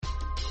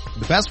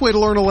The best way to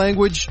learn a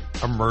language?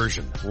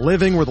 Immersion.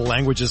 Living where the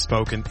language is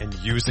spoken and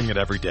using it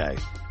every day.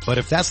 But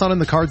if that's not in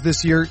the cards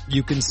this year,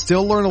 you can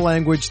still learn a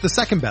language the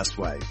second best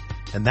way.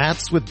 And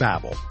that's with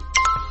Babbel.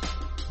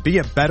 Be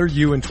a better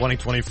you in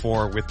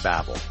 2024 with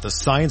Babbel, the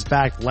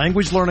science-backed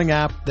language learning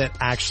app that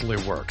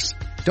actually works.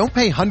 Don't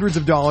pay hundreds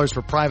of dollars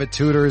for private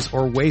tutors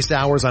or waste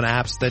hours on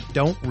apps that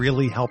don't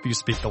really help you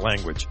speak the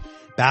language.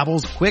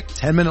 Babbel's quick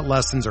 10-minute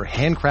lessons are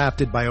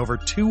handcrafted by over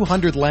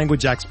 200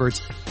 language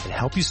experts and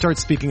help you start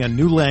speaking a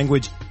new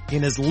language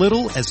in as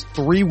little as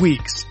 3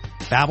 weeks.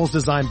 Babbel's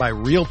designed by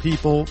real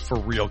people for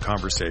real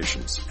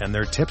conversations, and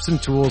their tips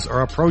and tools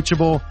are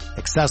approachable,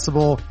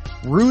 accessible,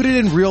 rooted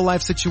in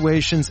real-life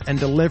situations, and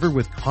delivered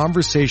with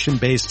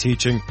conversation-based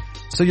teaching,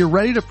 so you're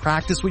ready to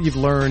practice what you've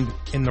learned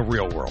in the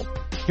real world.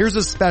 Here's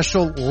a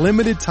special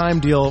limited-time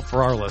deal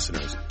for our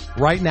listeners.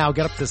 Right now,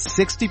 get up to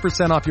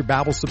 60% off your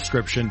Babbel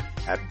subscription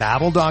at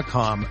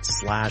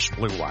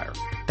babbel.com/BlueWire.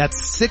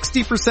 That's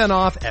 60%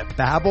 off at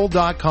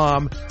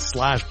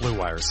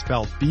babbel.com/BlueWire,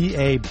 spelled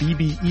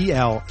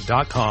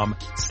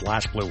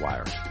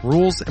BABBEL.com/BlueWire.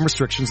 Rules and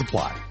restrictions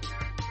apply.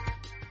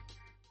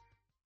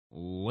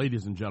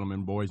 Ladies and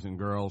gentlemen, boys and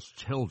girls,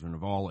 children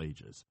of all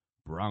ages,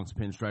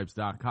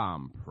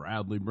 BronxPinstripes.com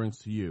proudly brings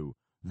to you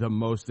the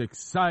most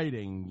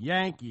exciting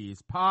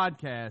Yankees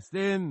podcast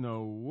in the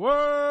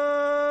world,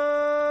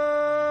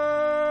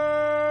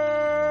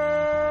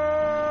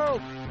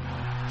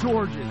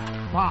 George's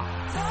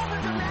Box. All the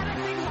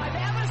dramatic things I've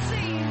ever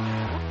seen.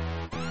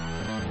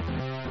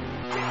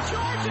 It's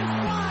George's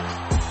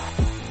Box.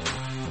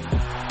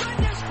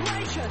 Goodness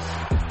gracious.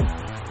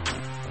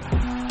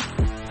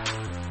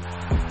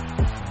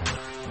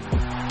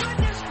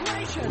 Goodness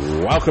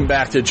gracious. Welcome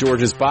back to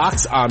George's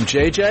Box. I'm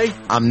JJ.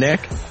 I'm Nick.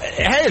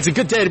 Hey, it's a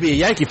good day to be a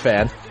Yankee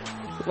fan.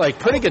 Like,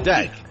 pretty good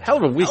day. Hell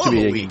of a week to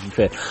be a Yankee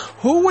fan.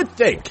 Who would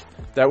think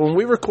that when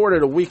we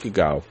recorded a week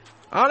ago,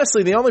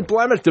 honestly, the only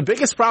blemish, the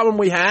biggest problem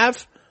we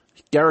have,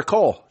 Garrett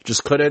Cole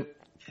just couldn't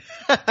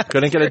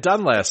get it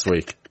done last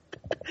week.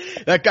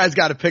 That guy's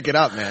got to pick it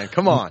up, man.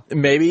 Come on.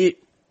 Maybe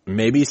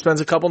he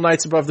spends a couple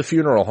nights above the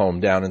funeral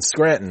home down in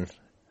Scranton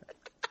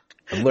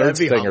and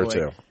learns a thing or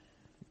two.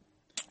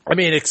 I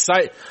mean,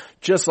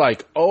 just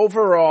like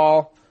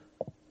overall,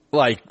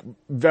 like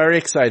very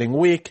exciting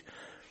week.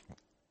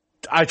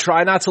 I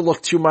try not to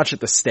look too much at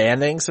the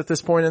standings at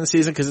this point in the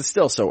season because it's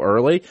still so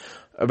early.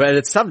 But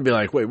it's tough to be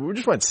like, wait, we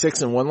just went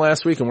 6-1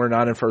 last week and we're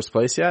not in first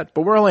place yet,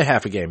 but we're only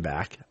half a game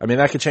back. I mean,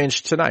 that could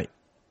change tonight.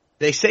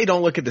 They say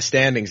don't look at the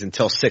standings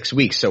until 6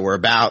 weeks, so we're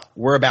about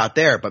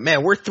there. But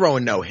man, we're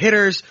throwing no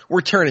hitters,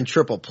 we're turning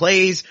triple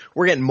plays,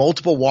 we're getting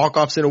multiple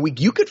walk-offs in a week.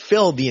 You could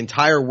fill the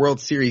entire World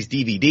Series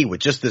DVD with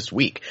just this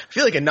week. I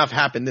feel like enough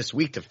happened this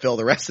week to fill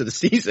the rest of the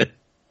season.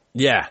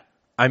 Yeah,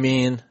 I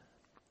mean,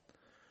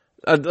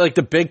 like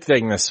the big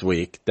thing this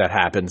week that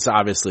happens,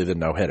 obviously the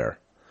no-hitter.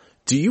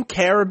 Do you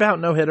care about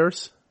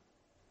no-hitters?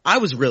 I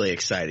was really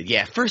excited.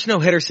 Yeah, first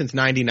no-hitter since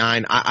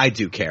 99. I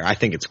do care. I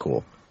think it's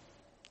cool.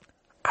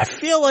 I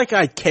feel like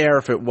I'd care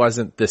if it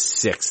wasn't the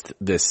 6th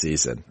this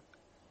season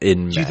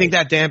in May. Do you think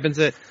that dampens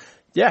it?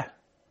 Yeah.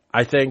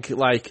 I think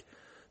like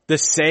the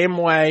same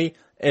way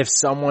if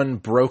someone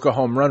broke a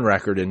home run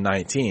record in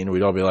 19,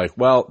 we'd all be like,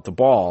 well, the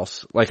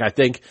balls. Like I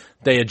think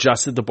they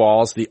adjusted the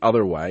balls the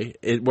other way.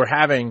 We're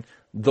having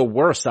the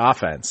worst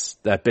offense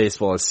that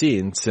baseball has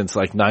seen since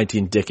like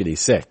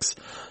 1966.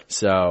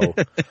 So,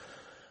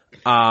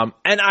 and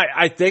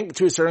I think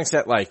to a certain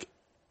extent, like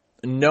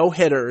no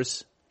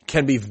hitters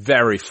can be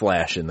very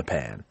flash in the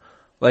pan.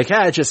 Like,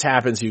 it just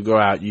happens. You go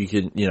out, you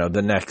can,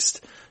 the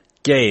next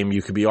game,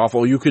 you could be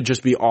awful. You could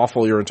just be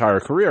awful your entire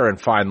career and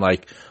find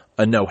like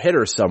a no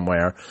hitter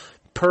somewhere.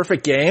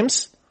 Perfect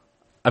games.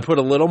 I put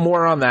a little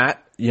more on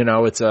that.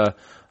 It's a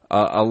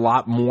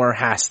lot more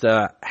has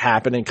to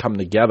happen and come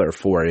together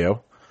for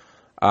you.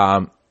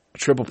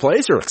 Triple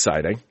plays are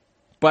exciting,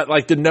 but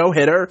like the no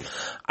hitter,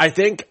 I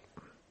think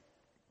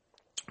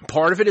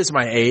part of it is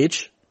my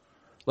age.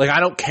 Like,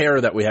 I don't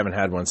care that we haven't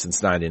had one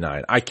since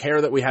 99. I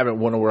care that we haven't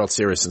won a World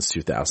Series since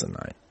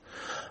 2009.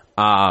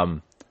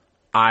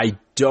 I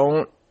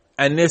don't,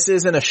 and this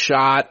isn't a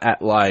shot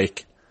at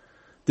like,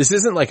 this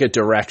isn't like a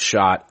direct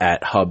shot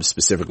at Hub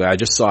specifically. I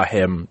just saw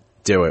him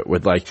do it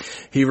with like,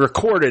 he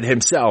recorded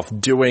himself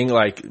doing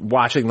like,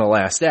 watching The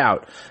Last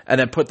Out and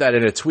then put that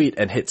in a tweet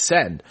and hit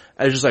send.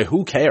 And it's just like,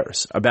 who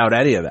cares about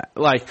any of that?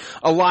 Like,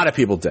 a lot of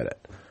people did it.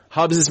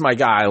 Hubs is my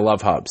guy. I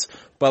love Hubs.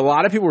 But a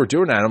lot of people were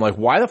doing that. And I'm like,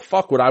 why the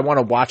fuck would I want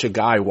to watch a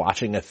guy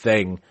watching a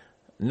thing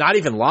not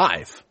even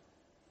live?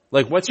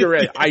 Like, what's your,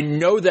 I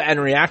know the end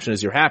reaction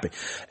is you're happy.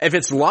 If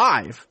it's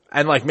live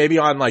and like maybe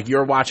on like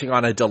you're watching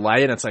on a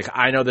delay and it's like,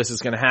 I know this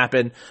is going to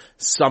happen,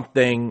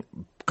 something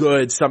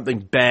good, something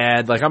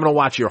bad, like I'm going to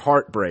watch your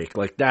heart break.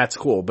 Like, that's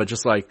cool. But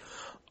just like,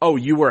 oh,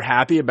 you were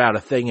happy about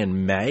a thing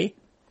in May?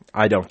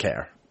 I don't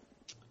care.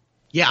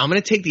 Yeah, I'm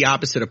going to take the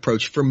opposite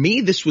approach. For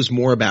me, this was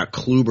more about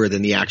Kluber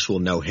than the actual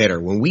no-hitter.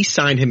 When we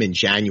signed him in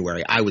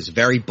January, I was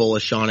very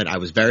bullish on it. I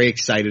was very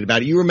excited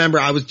about it. You remember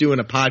I was doing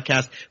a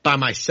podcast by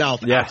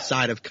myself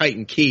outside of Kite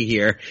and Key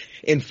here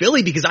in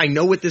Philly because I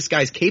know what this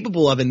guy's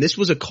capable of, and this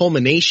was a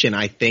culmination,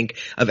 I think,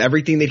 of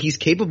everything that he's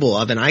capable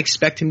of, and I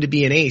expect him to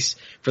be an ace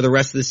for the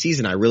rest of the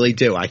season. I really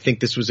do. I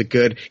think this was a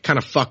good kind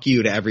of fuck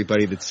you to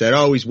everybody that said,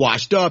 oh, he's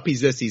washed up,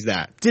 he's this, he's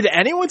that. Did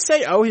anyone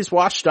say, oh, he's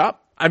washed up?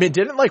 I mean,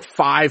 didn't like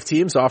 5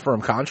 teams offer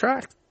him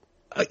contract?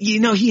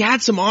 He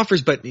had some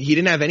offers, but he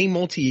didn't have any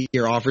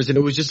multi-year offers, and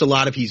it was just a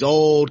lot of he's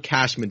old,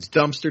 Cashman's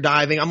dumpster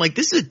diving. I'm like,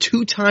 this is a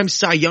 2-time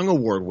Cy Young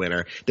Award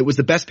winner that was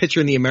the best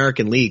pitcher in the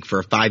American League for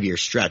a 5-year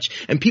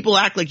stretch, and people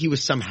act like he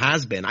was some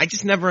has-been. I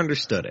just never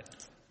understood it.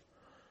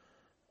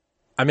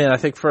 I mean, I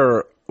think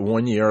for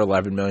 1 year,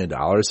 $11 million,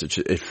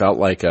 it felt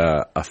like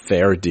a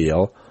fair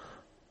deal.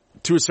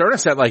 To a certain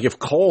extent, like if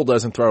Cole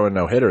doesn't throw a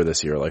no-hitter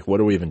this year, like what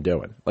are we even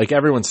doing? Like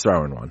everyone's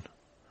throwing one.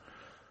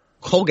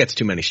 Cole gets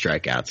too many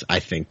strikeouts,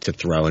 I think, to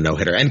throw a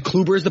no-hitter. And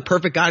Kluber is the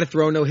perfect guy to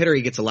throw a no-hitter.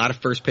 He gets a lot of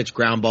first-pitch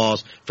ground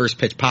balls,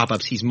 first-pitch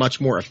pop-ups. He's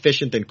much more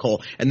efficient than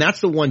Cole. And that's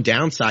the one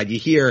downside. You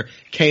hear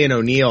Kay and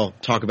O'Neill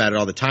talk about it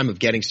all the time of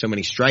getting so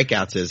many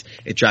strikeouts is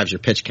it drives your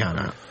pitch count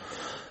out.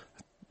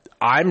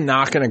 I'm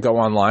not going to go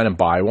online and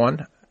buy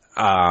one.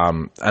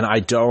 And I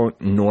don't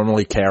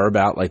normally care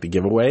about like the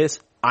giveaways.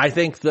 I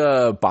think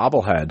the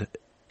bobblehead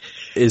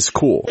is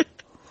cool.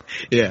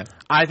 Yeah.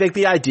 I think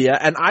the idea,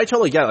 and I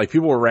totally get it, like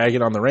people were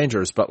ragging on the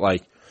Rangers, but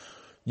like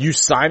you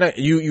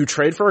you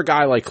trade for a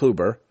guy like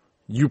Kluber,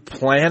 you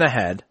plan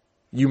ahead,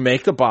 you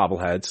make the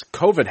bobbleheads,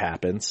 COVID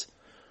happens,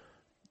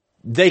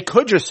 they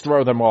could just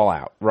throw them all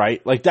out,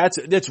 right? Like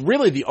that's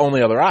really the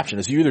only other option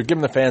is you either give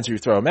them the fans or you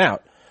throw them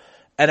out.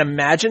 And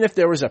imagine if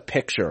there was a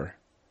picture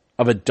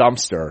of a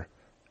dumpster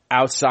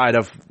outside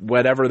of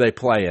whatever they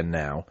play in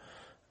now,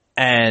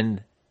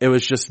 and it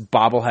was just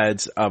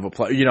bobbleheads of a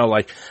player,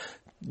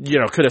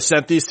 could have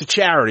sent these to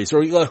charities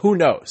or who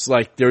knows?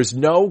 Like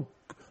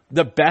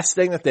the best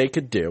thing that they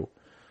could do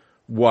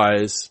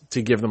was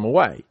to give them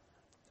away.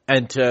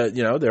 And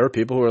there are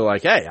people who are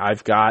like, hey,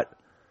 I've got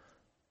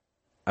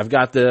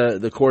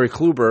the Corey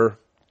Kluber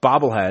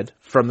bobblehead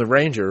from the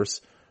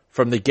Rangers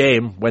from the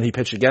game when he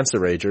pitched against the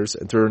Rangers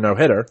and threw a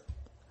no-hitter.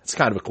 It's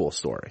kind of a cool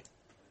story.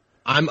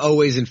 I'm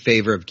always in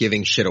favor of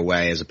giving shit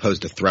away as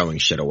opposed to throwing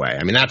shit away.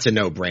 I mean, that's a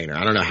no-brainer.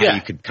 I don't know how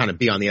you could kind of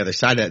be on the other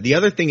side of that. The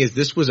other thing is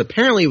it was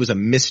a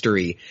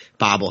mystery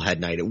bobblehead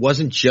night. It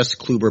wasn't just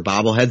Kluber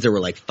bobbleheads. There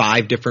were like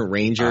 5 different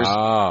Rangers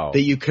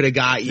that you could have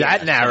got.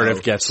 That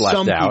narrative gets left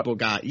out. Some people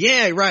got,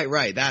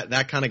 right.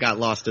 That kind of got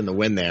lost in the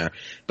wind there.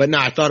 But no,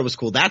 I thought it was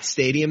cool. That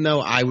stadium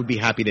though, I would be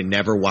happy to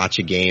never watch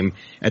a game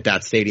at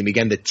that stadium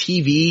again. The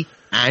TV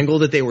angle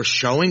that they were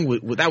showing,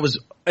 that was,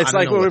 it's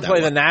like when we play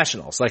the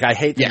Nationals. Like I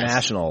hate the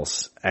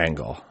Nationals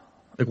angle.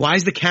 Like why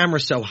is the camera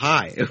so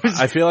high?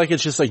 I feel like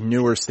it's just like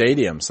newer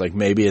stadiums. Like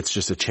maybe it's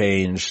just a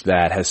change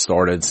that has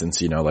started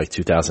since, like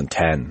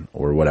 2010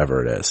 or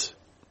whatever it is.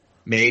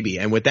 Maybe.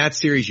 And with that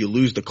series, you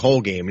lose the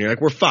Cole game and you're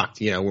like, we're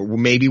fucked.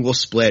 Maybe we'll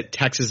split.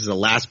 Texas is a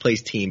last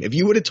place team. If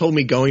you would have told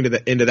me going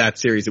into that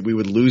series that we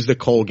would lose the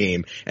Cole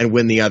game and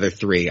win the other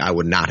 3, I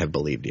would not have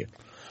believed you.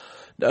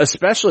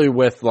 Especially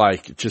with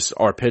like just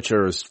our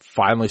pitchers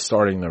finally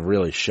starting to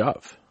really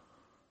shove.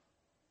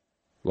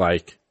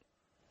 Like,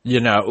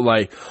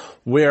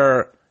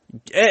 where,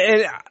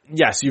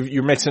 yes,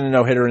 you're mixing a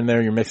no-hitter in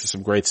there, you're mixing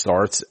some great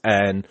starts,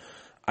 and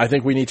I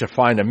think we need to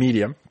find a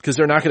medium because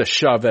they're not going to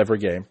shove every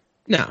game.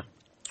 No.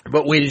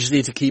 But we just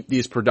need to keep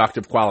these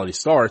productive quality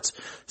starts,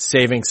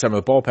 saving some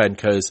of the bullpen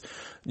because,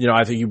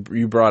 I think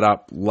you brought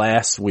up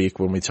last week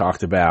when we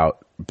talked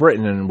about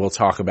Britton, and we'll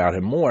talk about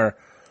him more.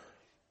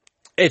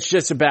 It's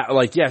just about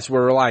like, yes,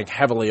 we're relying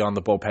heavily on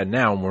the bullpen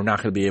now and we're not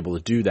going to be able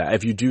to do that.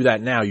 If you do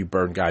that now, you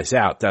burn guys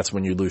out. That's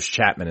when you lose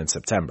Chapman in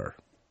September.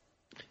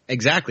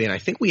 Exactly. And I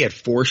think we had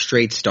 4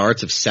 straight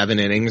starts of 7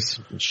 innings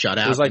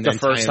shutout. It was like the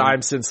first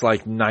time since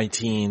like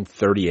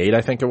 1938,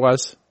 I think it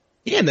was.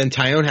 Yeah, and then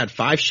Tyone had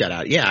 5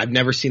 shutout. Yeah, I've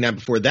never seen that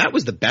before. That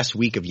was the best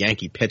week of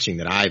Yankee pitching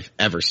that I've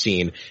ever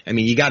seen. I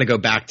mean, you got to go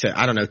back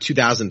to,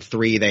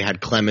 2003. They had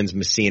Clemens,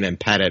 Messina, and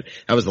Pettit.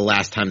 That was the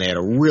last time they had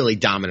a really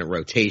dominant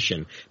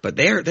rotation. But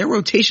their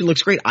rotation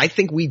looks great. I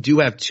think we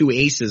do have 2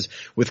 aces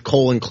with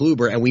Cole and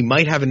Kluber, and we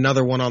might have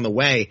another one on the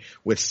way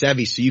with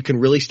Sevy. So you can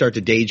really start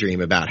to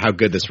daydream about how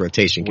good this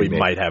rotation can be. We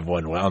might have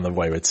one on the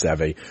way with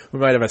Sevy. We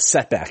might have a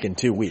setback in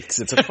 2 weeks.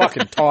 It's a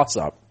fucking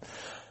toss-up.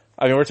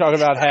 I mean, we're talking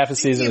about half a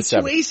season of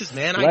 7. 2 aces,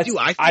 man. I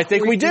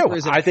think we do.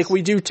 I think we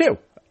do too.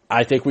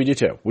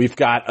 We've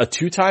got a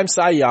 2-time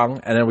Cy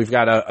Young, and then we've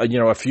got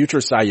a future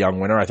Cy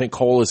Young winner. I think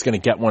Cole is going to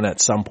get one at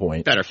some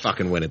point. Better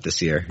fucking win it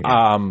this year.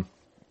 Yeah.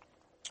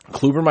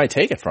 Kluber might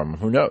take it from him.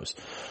 Who knows?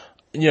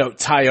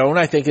 Tyone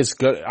I think is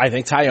good. I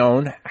think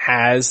Tyone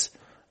has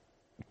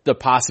the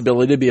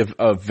possibility to be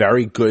a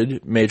very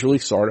good major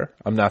league starter.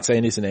 I'm not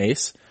saying he's an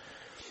ace.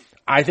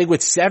 I think with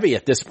Sevy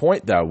at this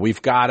point though,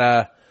 we've got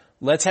to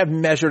Let's have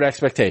measured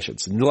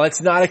expectations.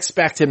 Let's not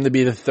expect him to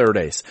be the third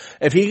ace.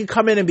 If he can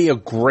come in and be a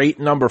great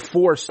number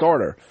 4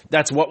 starter,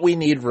 that's what we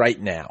need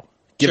right now.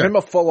 Give Sure. him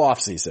a full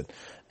offseason.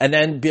 And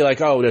then be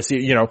like, oh, does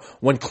he,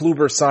 when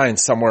Kluber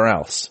signs somewhere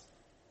else,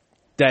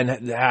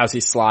 then how's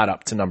he slot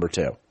up to number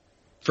 2?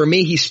 For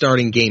me, he's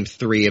starting game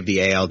 3 of the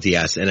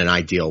ALDS in an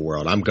ideal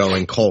world. I'm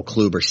going Cole,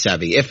 Kluber,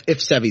 Sevy. If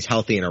Sevy's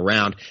healthy and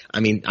around. I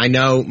mean, I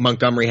know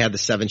Montgomery had the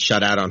 7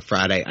 shutout on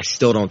Friday. I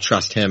still don't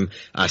trust him.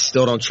 I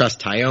still don't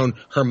trust Tyone.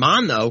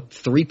 Herman, though,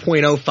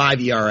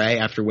 3.05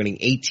 ERA after winning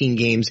 18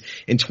 games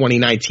in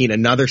 2019.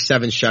 Another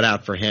 7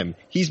 shutout for him.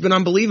 He's been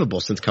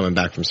unbelievable since coming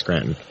back from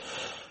Scranton.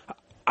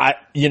 I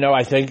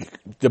think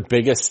the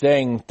biggest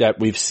thing that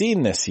we've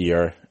seen this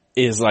year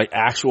is like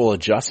actual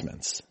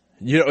adjustments.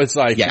 It's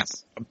like,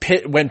 yes.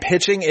 When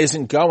pitching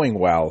isn't going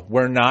well,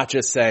 we're not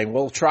just saying,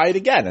 well, try it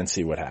again and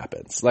see what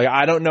happens. Like,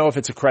 I don't know if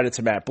it's a credit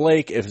to Matt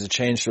Blake, if it's a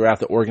change throughout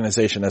the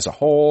organization as a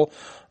whole.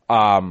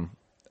 I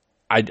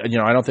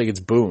don't think it's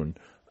Boone.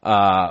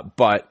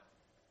 But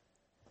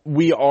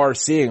we are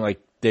seeing like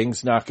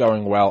things not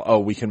going well. Oh,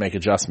 we can make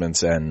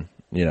adjustments and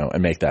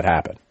make that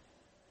happen.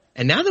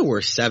 And now that we're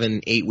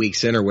 7-8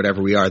 weeks in or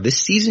whatever we are, this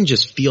season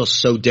just feels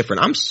so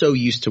different. I'm so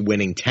used to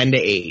winning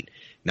 10-8.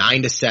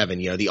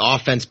 9-7, the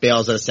offense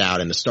bails us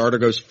out and the starter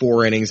goes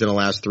 4 innings and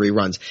allows 3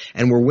 runs.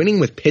 And we're winning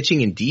with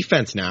pitching and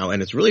defense now,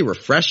 and it's really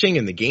refreshing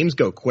and the games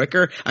go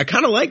quicker. I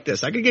kind of like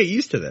this. I could get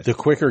used to this. The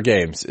quicker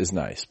games is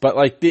nice. But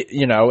like,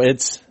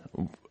 it's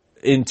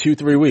in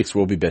 2-3 weeks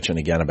we'll be bitching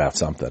again about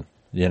something,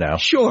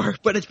 Sure,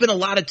 but it's been a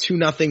lot of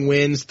 2-0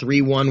 wins,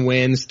 3-1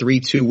 wins,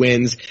 3-2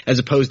 wins, as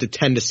opposed to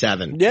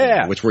 10-7.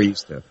 Yeah. Which we're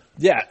used to.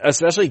 Yeah,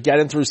 especially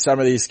getting through some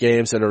of these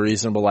games at a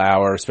reasonable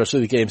hour,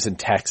 especially the games in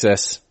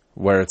Texas,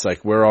 where it's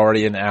like we're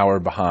already an hour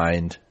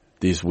behind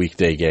these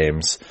weekday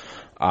games.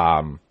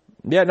 I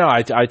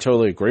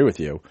totally agree with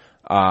you.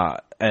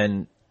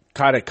 And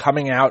kind of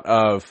coming out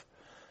of,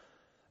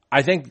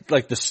 I think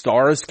like the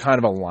stars kind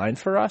of aligned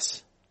for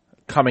us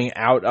coming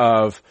out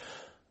of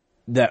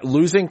that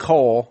losing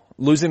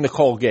the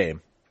Cole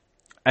game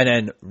and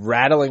then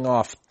rattling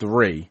off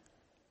 3.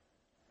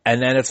 And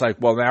then it's like,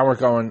 well, now we're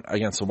going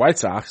against the White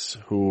Sox,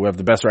 who have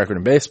the best record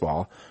in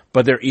baseball,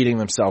 but they're eating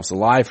themselves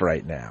alive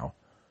right now.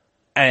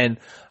 And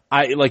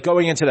I like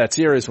going into that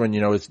series when,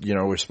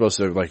 we're supposed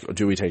to like,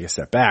 do we take a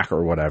step back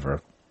or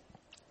whatever?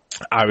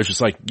 I was just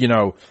like,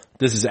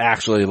 this is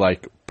actually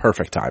like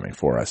perfect timing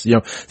for us.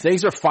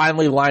 Things are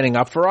finally lining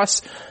up for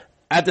us.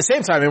 At the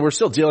same time, and we're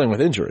still dealing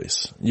with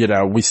injuries.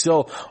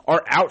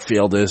 Our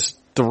outfield is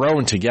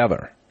thrown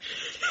together.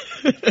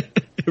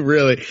 It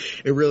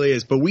really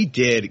is. But we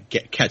did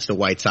catch the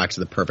White Sox at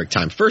the perfect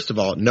time. First of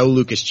all, no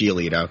Lucas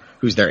Giolito,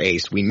 who's their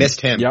ace. We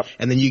missed him. Yep.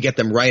 And then you get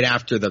them right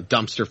after the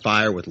dumpster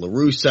fire with La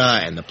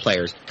Russa and the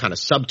players kind of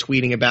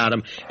subtweeting about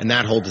him and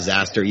that whole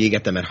disaster. You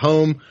get them at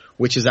home,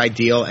 which is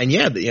ideal. And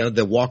yeah,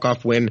 the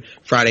walk-off win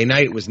Friday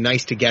night was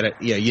nice to get it.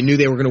 You knew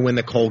they were going to win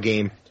the Cole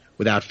game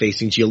without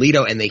facing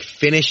Giolito, and they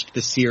finished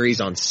the series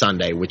on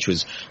Sunday, which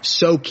was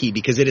so key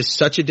because it is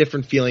such a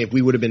different feeling if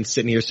we would have been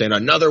sitting here saying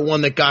another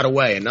one that got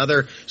away,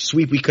 another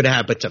sweep we could have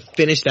had, but to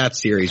finish that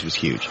series was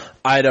huge.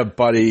 I had a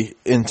buddy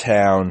in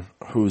town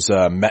who's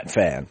a Met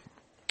fan.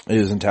 He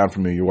was in town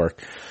from New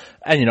York.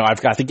 And,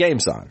 I've got the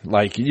games on.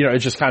 Like,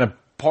 it's just kind of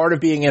part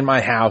of being in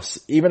my house,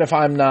 even if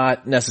I'm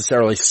not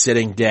necessarily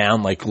sitting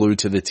down like glued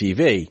to the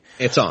TV.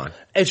 It's on.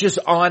 It's just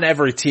on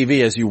every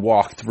TV as you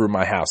walk through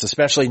my house,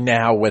 especially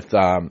now with,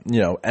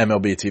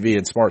 MLB TV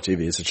and smart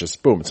TVs. It's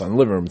just boom, it's on the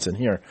living room, it's in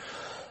here.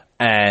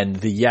 And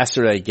the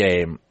yesterday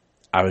game,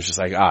 I was just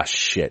like,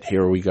 shit,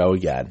 here we go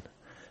again.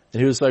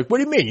 And he was like, what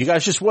do you mean? You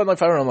guys just won like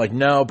 5? I'm like,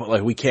 no, but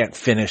like we can't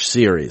finish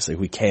series. Like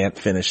we can't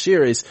finish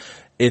series.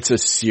 It's a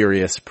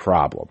serious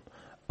problem.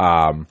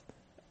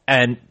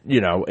 And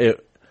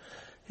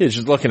he's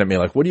just looking at me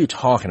like, what are you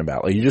talking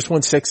about? Like, you just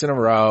won 6 in a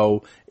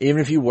row.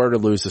 Even if you were to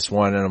lose this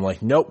one. And I'm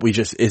like, nope,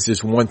 it's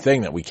this one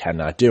thing that we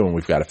cannot do and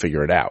we've got to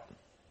figure it out.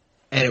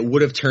 And it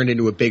would have turned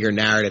into a bigger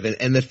narrative.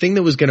 And the thing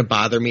that was going to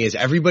bother me is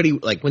everybody,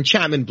 like when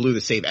Chapman blew the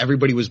save,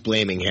 everybody was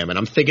blaming him. And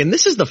I'm thinking,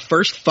 this is the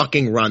first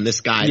fucking run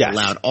this guy has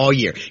allowed all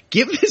year.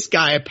 Give this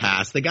guy a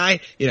pass. The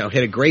guy,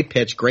 hit a great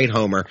pitch, great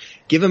homer.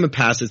 Give him a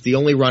pass. It's the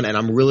only run. And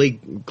I'm really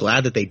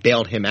glad that they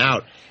bailed him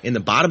out in the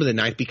bottom of the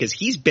ninth because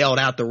he's bailed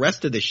out the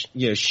rest of the,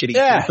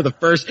 shitty for the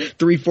first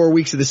 3-4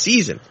 weeks of the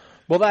season.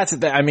 Well, that's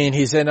it. I mean,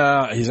 he's in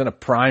a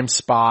prime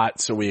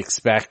spot. So we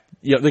expect,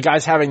 the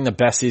guy's having the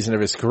best season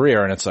of his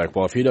career. And it's like,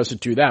 well, if he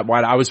doesn't do that,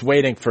 why? I was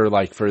waiting for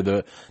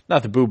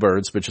not the Boo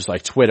Birds, but just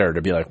like Twitter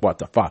to be like, what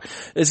the fuck?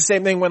 It's the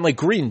same thing when like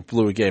Green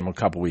blew a game a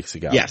couple weeks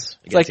ago. Yes.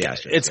 Like,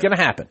 it's going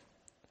to happen.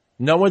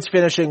 No one's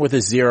finishing with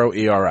a 0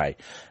 ERA.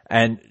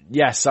 And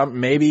yes,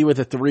 maybe with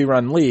a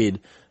 3-run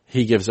lead,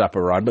 he gives up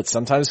a run, but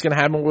sometimes it's going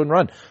to happen with one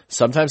run.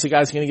 Sometimes the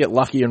guy's going to get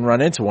lucky and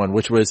run into one,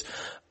 which was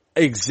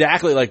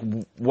exactly like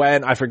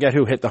when I forget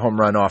who hit the home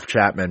run off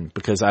Chapman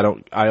because I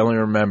only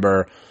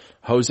remember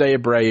Jose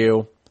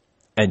Abreu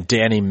and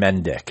Danny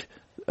Mendick.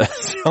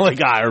 That's the only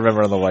guy I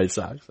remember on the White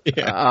Sox.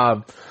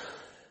 Yeah.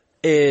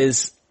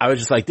 I was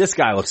just like, this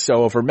guy looks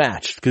so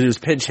overmatched because he was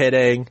pinch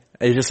hitting.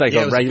 He's just like Yeah,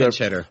 a he was a regular pinch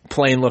hitter.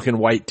 plain looking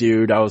white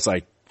dude. I was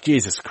like,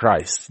 Jesus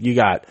Christ,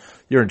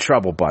 you're in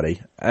trouble,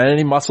 buddy. And then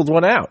he muscled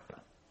one out.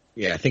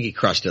 Yeah, I think he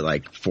crushed it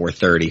like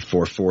 430,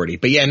 440.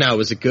 But yeah, no, it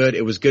was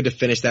good to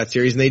finish that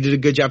series, and they did a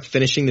good job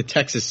finishing the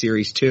Texas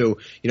series too,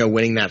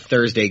 winning that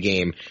Thursday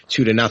game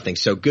 2-0.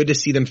 So good to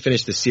see them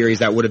finish the series.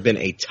 That would have been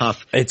a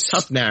tough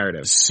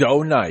narrative.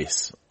 So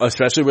nice,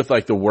 especially with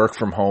like the work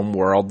from home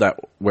world that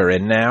we're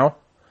in now,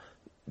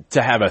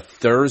 to have a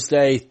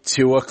Thursday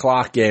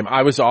 2:00 game.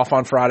 I was off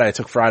on Friday. I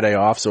took Friday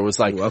off. So it was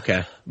like, Ooh,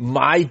 okay.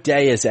 My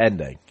day is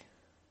ending.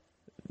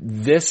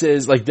 This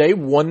is like, they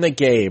won the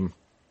game.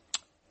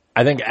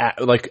 I think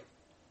like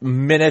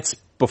minutes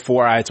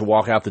before I had to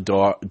walk out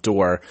the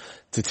door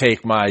to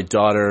take my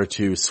daughter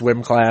to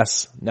swim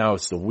class. Now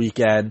it's the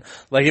weekend.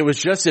 Like, it was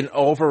just an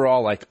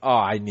overall like, oh,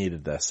 I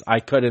needed this. I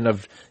couldn't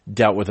have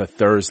dealt with a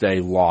Thursday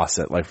loss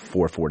at like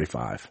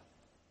 4:45.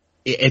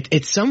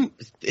 In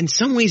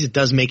some ways it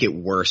does make it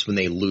worse when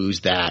they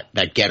lose that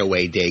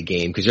getaway day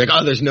game, because you're like,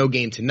 oh, there's no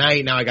game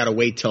tonight. Now I got to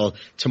wait till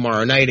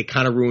tomorrow night. It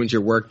kind of ruins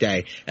your work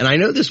day. And I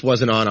know this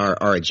wasn't on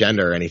our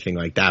agenda or anything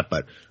like that,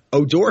 but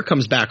Odor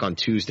comes back on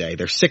Tuesday.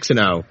 They're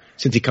 6-0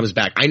 since he comes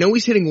back. I know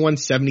he's hitting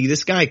 170.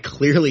 This guy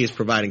clearly is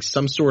providing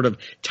some sort of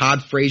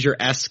Todd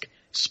Frazier-esque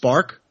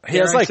spark. He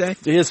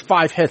has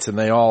 5 hits and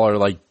they all are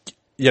like,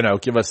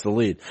 give us the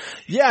lead.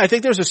 Yeah, I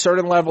think there's a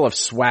certain level of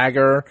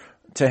swagger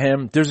to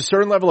him. There's a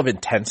certain level of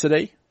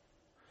intensity.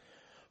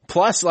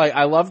 Plus, like,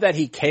 I love that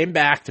he came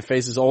back to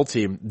face his old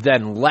team,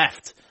 then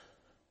left,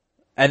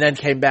 and then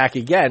came back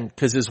again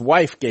because his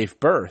wife gave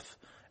birth.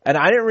 And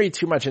I didn't read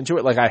too much into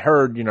it. Like, I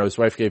heard, his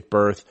wife gave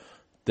birth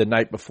the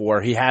night before.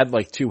 He had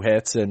like 2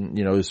 hits and,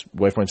 his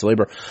wife went to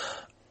labor.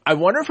 I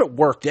wonder if it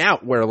worked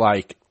out where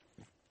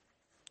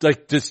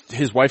does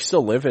his wife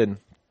still live in,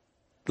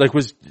 like,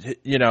 is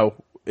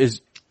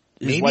his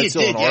maybe wife it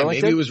still did, in yeah.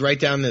 Arlington? Maybe it was right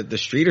down the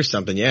street or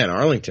something. Yeah, in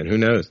Arlington. Who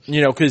knows?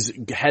 Because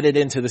headed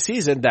into the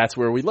season, that's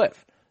where we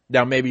live.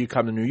 Now, maybe you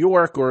come to New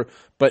York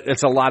but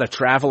it's a lot of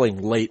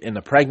traveling late in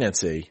the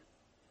pregnancy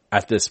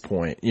at this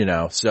point,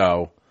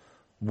 so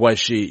was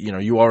she,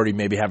 you already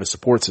maybe have a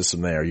support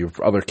system there. You have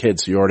other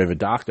kids, so you already have a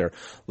doctor.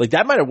 Like,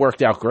 that might have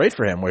worked out great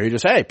for him where he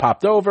just, hey,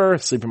 popped over,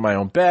 sleep in my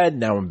own bed,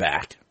 now I'm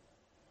back.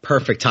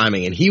 Perfect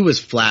timing. And he was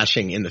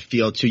flashing in the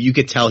field too. You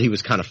could tell he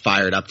was kind of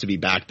fired up to be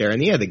back there.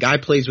 And yeah, the guy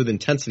plays with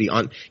intensity.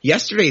 On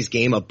yesterday's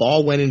game, a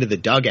ball went into the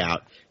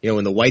dugout,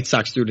 when the White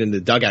Sox threw it into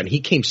the dugout, and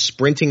he came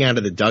sprinting out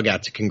of the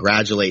dugout to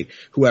congratulate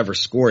whoever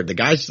scored. The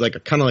guy's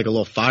like kind of like a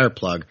little fire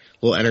plug,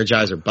 little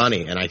Energizer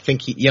bunny. And I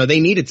think they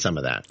needed some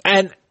of that.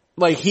 And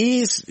like,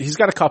 he's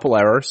got a couple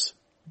errors,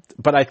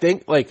 but I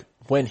think like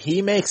when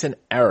he makes an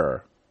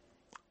error,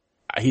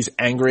 he's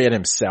angry at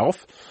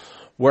himself,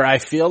 where I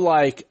feel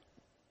like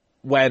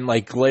when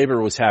like Gleyber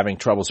was having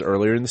troubles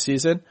earlier in the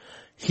season,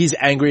 he's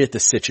angry at the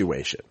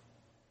situation.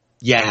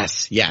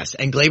 Yes.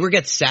 And Gleyber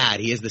gets sad.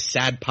 He is the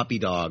sad puppy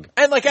dog.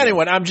 And like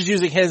anyone, I'm just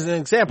using him as an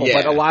example,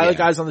 but a lot of the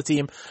guys on the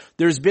team,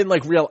 there's been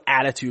like real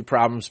attitude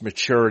problems,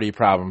 maturity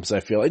problems, I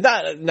feel like.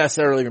 Not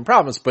necessarily even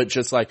problems, but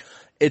just like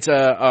it's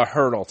a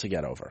hurdle to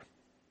get over.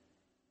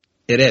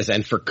 It is.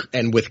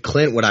 And with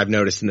Clint, what I've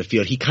noticed in the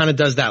field, he kind of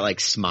does that like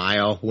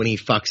smile when he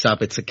fucks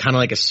up. It's kind of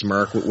like a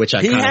smirk, which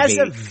I kind of hate. He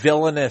has a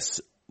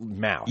villainous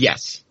mouth.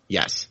 Yes.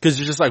 Because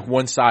it's just like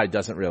one side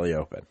doesn't really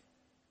open.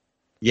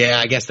 Yeah,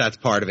 I guess that's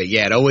part of it.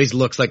 Yeah, it always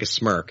looks like a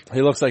smirk.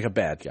 He looks like a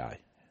bad guy.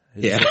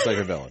 He just looks like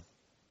a villain.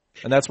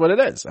 And that's what it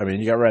is. I mean,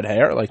 you got red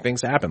hair, like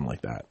things happen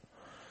like that.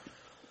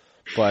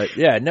 But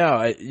yeah,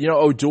 no,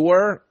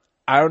 Odor,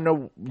 I don't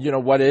know,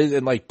 what is,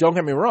 and like, don't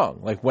get me wrong,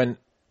 like when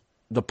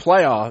the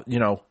playoff,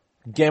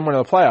 game 1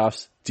 of the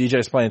playoffs,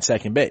 DJ's playing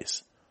second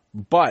base.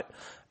 But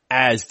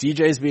as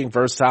DJ's being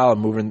versatile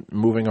and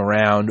moving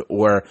around,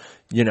 or,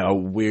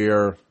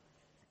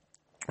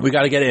 we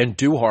got to get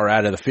Andujar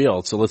out of the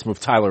field, so let's move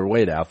Tyler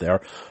Wade out there,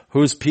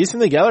 who's piecing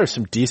together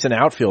some decent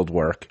outfield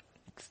work.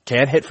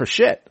 Can't hit for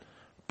shit,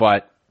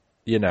 but,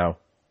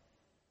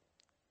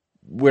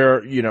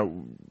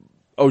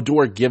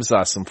 Odor gives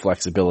us some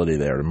flexibility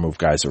there to move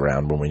guys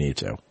around when we need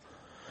to.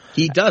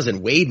 He does,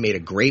 and Wade made a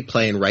great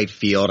play in right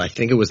field. I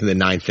think it was in the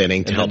 9th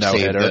inning to help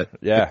save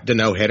the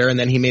no-hitter, and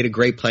then he made a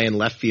great play in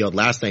left field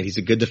last night. He's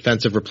a good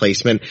defensive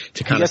replacement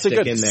to kind of stick in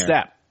there. That's a good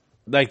step.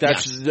 Like,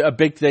 that's a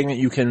big thing that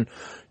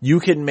you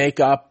can make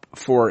up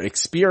for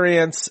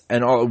experience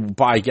and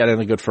by getting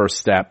a good first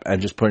step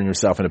and just putting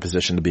yourself in a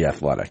position to be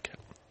athletic.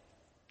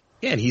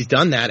 Yeah, and he's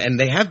done that, and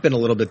they have been a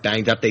little bit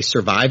banged up. They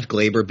survived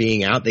Gleyber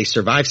being out. They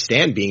survived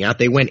Stanton being out.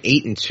 They went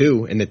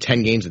 8-2 in the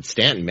 10 games that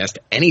Stanton missed.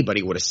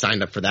 Anybody would have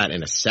signed up for that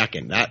in a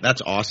second.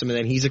 That's awesome, and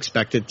then he's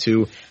expected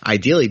to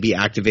ideally be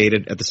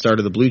activated at the start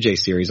of the Blue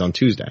Jays series on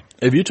Tuesday.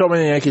 If you told me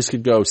the Yankees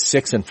could go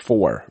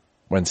 6-4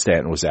 when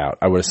Stanton was out,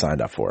 I would have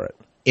signed up for it.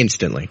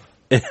 Instantly.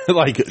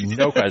 Like,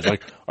 no question.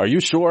 Like, are you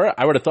sure?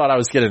 I would have thought I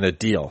was getting a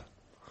deal.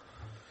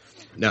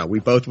 No, we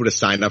both would have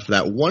signed up for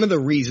that. One of the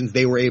reasons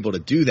they were able to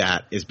do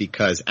that is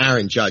because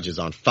Aaron Judge is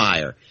on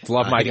fire.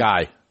 Love my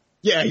guy.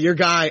 Yeah, your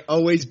guy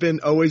always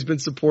been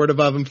supportive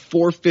of him.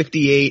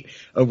 458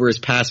 over his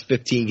past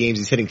 15 games.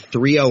 He's hitting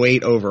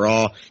 308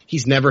 overall.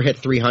 He's never hit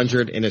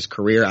 300 in his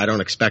career. I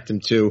don't expect him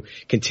to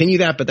continue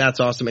that, but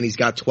that's awesome. And he's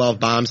got 12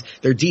 bombs.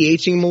 They're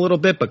DHing him a little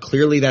bit, but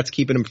clearly that's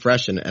keeping him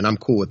fresh, and I'm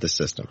cool with this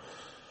system.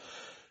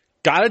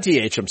 Gotta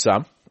DH him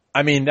some.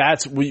 I mean,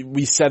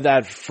 we said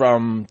that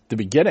from the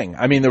beginning.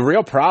 I mean, the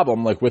real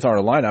problem, like with our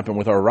lineup and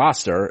with our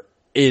roster,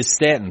 is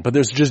Stanton, but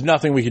there's just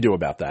nothing we can do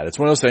about that. It's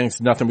one of those things,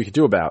 nothing we can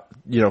do about,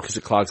 because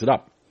it clogs it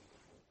up.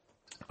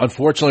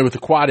 Unfortunately, with the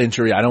quad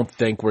injury, I don't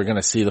think we're going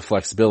to see the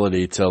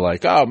flexibility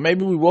to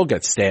maybe we will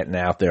get Stanton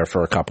out there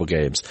for a couple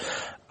games.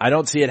 I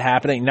don't see it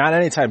happening, not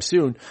anytime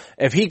soon.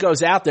 If he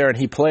goes out there and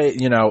he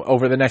plays,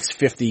 over the next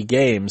 50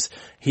 games,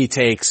 he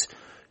takes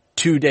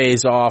 2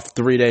 days off,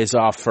 3 days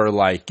off for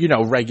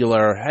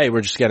regular, hey,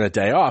 we're just getting a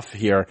day off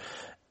here.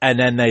 And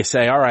then they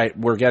say, all right,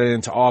 we're getting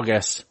into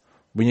August.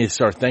 We need to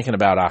start thinking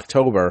about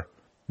October.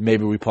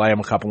 Maybe we play him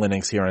a couple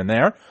innings here and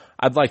there.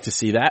 I'd like to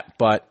see that,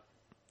 but,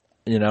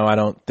 I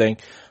don't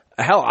think.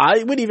 Hell,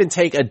 I would even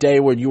take a day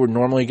where you were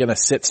normally going to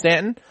sit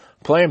Stanton,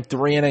 play him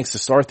 3 innings to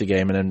start the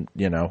game, and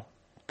then,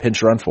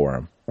 pinch run for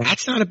him.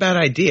 That's not a bad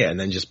idea, and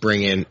then just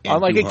bring in. On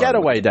like a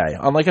getaway day,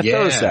 on like a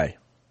Thursday.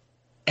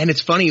 And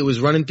it's funny, it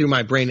was running through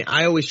my brain.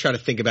 I always try to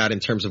think about in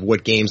terms of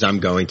what games I'm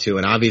going to.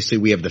 And obviously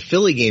we have the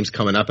Philly games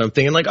coming up. I'm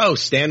thinking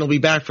Stan will be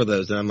back for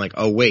those. And I'm like,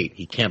 oh wait,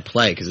 he can't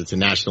play because it's a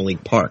National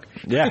League park.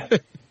 Yeah.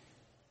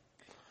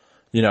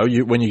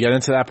 When you get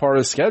into that part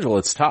of the schedule,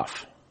 it's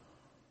tough.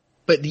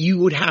 But you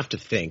would have to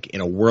think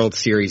in a World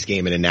Series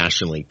game in a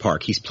National League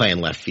park, he's playing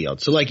left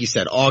field. So like you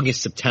said,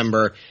 August,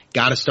 September,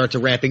 got to start to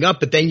ramping up,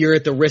 but then you're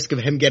at the risk of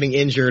him getting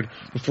injured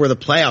before the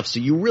playoffs. So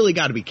you really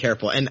got to be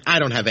careful. And I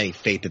don't have any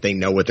faith that they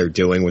know what they're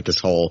doing with this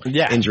whole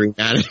injury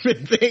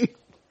management thing.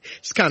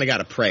 Just kind of got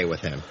to pray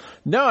with him.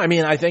 No, I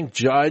mean, I think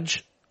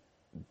Judge,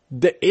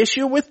 the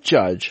issue with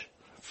Judge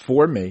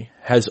for me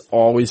has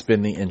always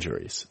been the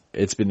injuries.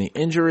 It's been the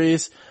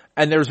injuries,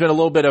 and there's been a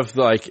little bit of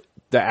the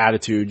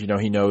attitude,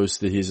 he knows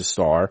that he's a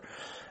star.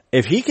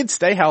 If he could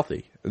stay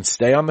healthy and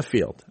stay on the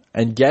field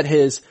and get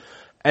his,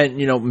 and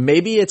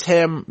maybe it's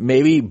him,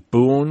 maybe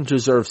Boone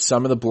deserves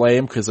some of the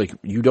blame because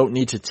you don't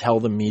need to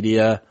tell the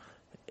media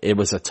it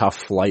was a tough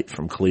flight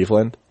from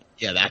Cleveland.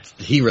 Yeah,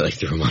 he really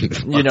threw him under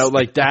the bus.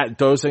 That,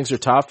 those things are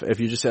tough. If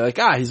you just say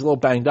he's a little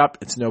banged up,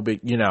 it's no big,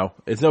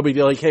 it's no big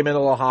deal. He came in a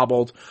little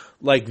hobbled.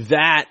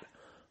 That,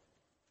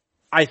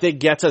 I think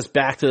gets us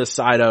back to the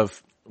side of,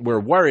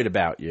 we're worried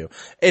about you.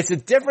 It's a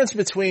difference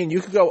between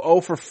you could go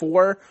 0 for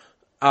 4,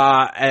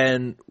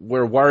 and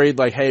we're worried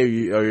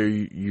hey, are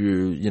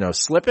you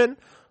slipping?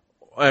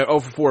 0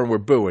 for 4 and we're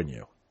booing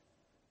you.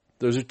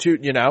 Those are two,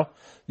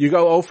 you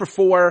go 0 for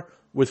 4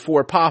 with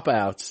 4 pop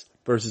outs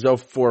versus 0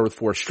 for 4 with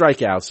 4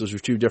 strikeouts. Those are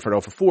two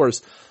different 0 for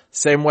 4s.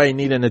 Same way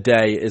Need in a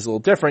Day is a little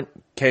different.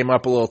 Came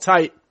up a little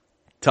tight.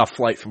 Tough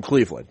flight from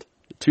Cleveland.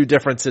 Two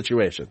different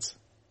situations.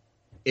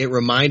 It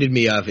reminded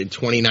me of in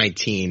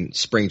 2019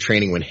 spring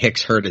training when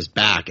Hicks hurt his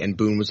back and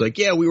Boone was like,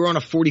 yeah, we were on a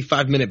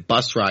 45-minute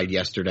bus ride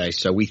yesterday,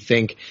 so we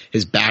think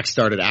his back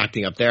started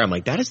acting up there. I'm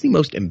like, that is the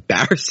most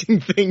embarrassing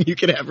thing you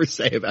could ever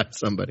say about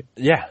somebody.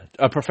 Yeah,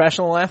 a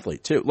professional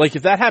athlete too.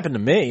 If that happened to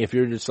me, if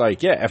you're just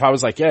if I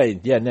was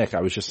yeah, Nick,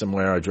 I was just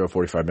somewhere, I drove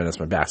 45 minutes,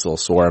 my back's a little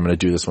sore, I'm going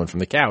to do this one from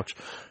the couch.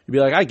 You'd be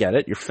like, I get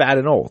it, you're fat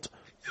and old.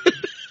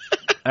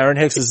 Aaron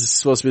Hicks is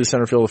supposed to be the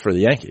center fielder for the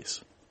Yankees.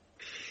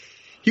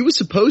 He was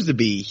supposed to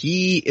be.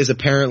 He is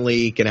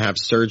apparently going to have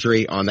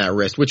surgery on that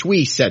wrist, which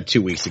we said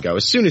 2 weeks ago.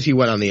 As soon as he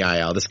went on the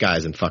IL, this guy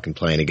isn't fucking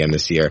playing again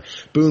this year.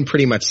 Boone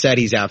pretty much said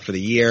he's out for the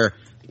year.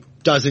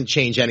 Doesn't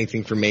change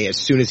anything for me. As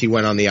soon as he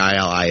went on the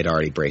IL, I had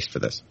already braced for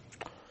this.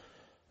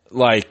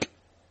 So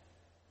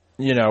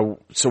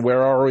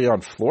where are we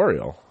on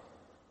Florial?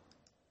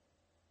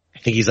 I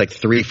think he's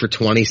 3 for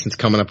 20 since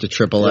coming up to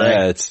AAA.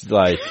 Yeah, it's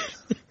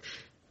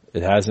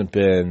it hasn't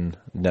been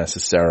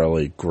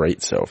necessarily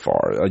great so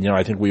far.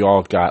 I think we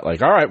all got all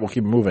right, we'll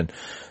keep moving.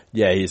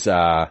 Yeah, he's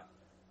 5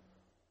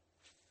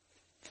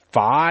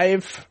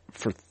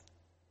 for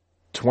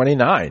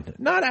 29.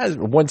 Not as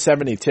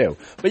 172.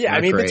 But yeah,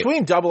 not great.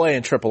 Between AA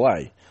and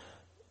AAA,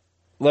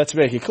 let's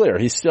make it clear,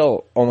 he's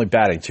still only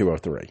batting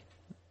 203.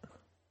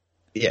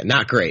 Yeah,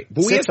 not great.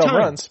 But 6 home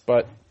runs,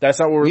 but that's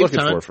not what we're looking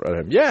for from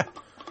him. Yeah.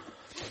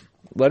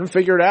 Let him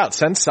figure it out.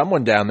 Send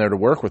someone down there to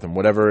work with him,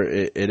 whatever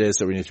it is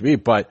that we need to be.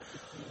 But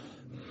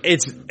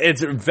it's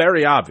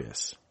very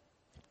obvious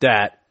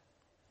that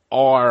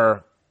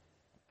our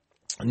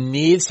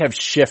needs have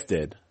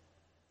shifted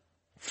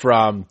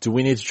from do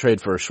we need to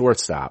trade for a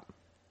shortstop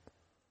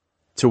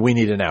to we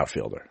need an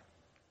outfielder.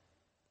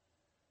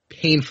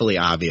 Painfully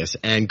obvious.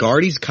 And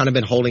Gardy's kind of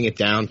been holding it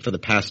down for the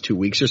past 2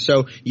 weeks or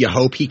so. You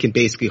hope he can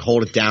basically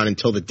hold it down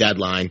until the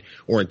deadline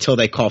or until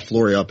they call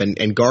Fleury up.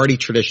 And Gardy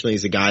traditionally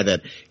is a guy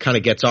that kind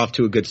of gets off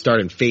to a good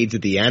start and fades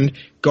at the end.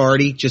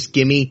 Gardy, just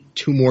give me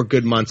 2 more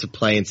good months of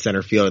play in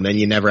center field and then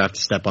you never have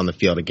to step on the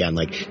field again.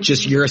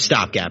 Just you're a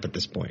stopgap at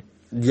this point.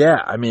 Yeah,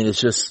 it's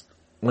just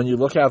when you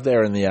look out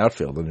there in the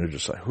outfield and you're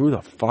just like, who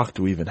the fuck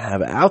do we even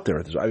have out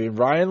there? I mean,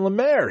 Ryan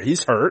Lemaire,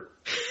 he's hurt.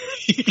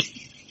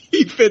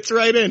 He fits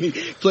right in. He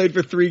played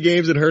for 3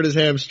 games and hurt his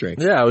hamstring.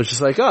 Yeah, I was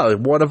just like, oh,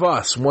 one of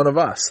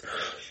us.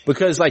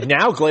 Because like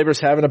now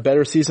Gleyber's having a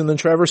better season than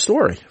Trevor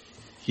Story.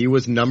 He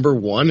was number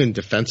 1 in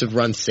defensive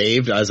runs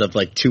saved as of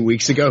like 2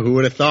 weeks ago. Who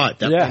would have thought?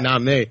 Definitely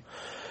not me.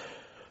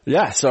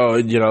 Yeah,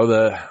 so,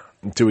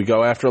 do we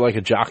go after like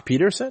a Jock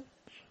Peterson?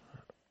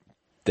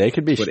 They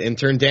could be. What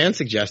intern Dan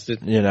suggested.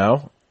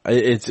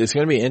 It's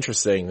going to be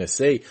interesting to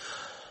see.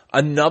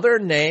 Another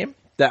name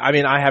that, I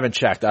mean, I haven't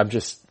checked. I'm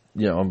just,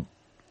 I'm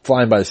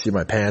flying by the seat of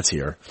my pants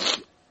here.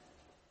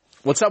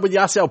 What's up with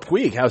Yasiel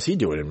Puig? How's he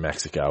doing in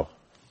Mexico?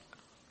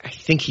 I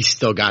think he's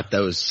still got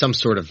some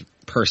sort of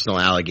personal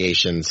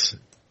allegations.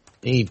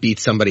 He beat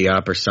somebody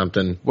up or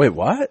something. Wait,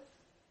 what?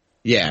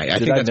 Yeah, I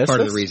think that's part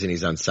of the reason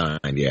he's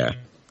unsigned, yeah.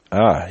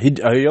 He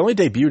only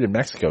debuted in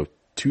Mexico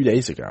 2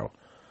 days ago.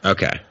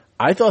 Okay.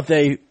 I thought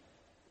I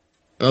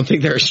don't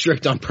think they're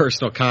strict on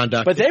personal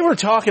conduct. But they were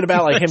talking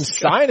about like him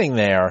signing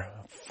there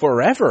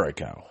forever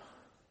ago.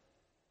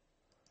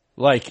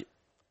 Like,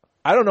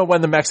 I don't know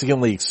when the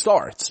Mexican League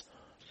starts,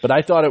 but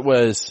I thought it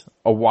was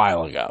a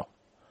while ago.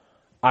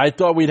 I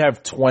thought we'd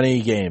have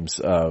 20 games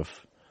of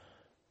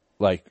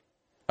like,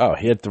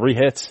 he had 3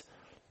 hits,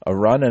 a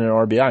run, and an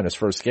RBI in his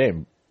first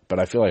game. But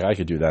I feel like I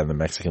could do that in the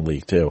Mexican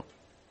League too.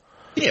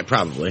 Yeah,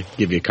 probably.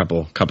 Give you a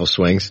couple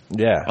swings.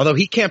 Yeah. Although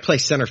he can't play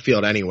center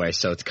field anyway,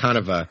 so it's kind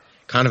of a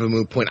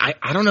moot point.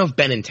 I don't know if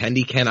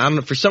Benintendi can. I don't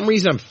know. For some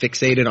reason, I'm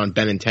fixated on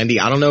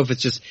Benintendi. I don't know if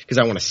it's just because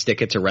I want to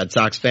stick it to Red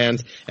Sox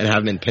fans and have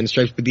him in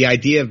pinstripes, but the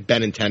idea of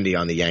Benintendi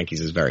on the Yankees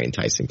is very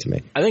enticing to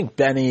me. I think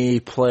Benny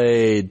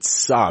played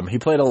some. He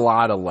played a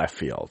lot of left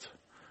field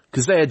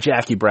because they had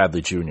Jackie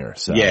Bradley Jr.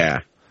 So. Yeah.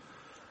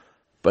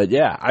 But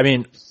yeah, I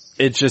mean,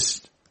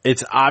 it's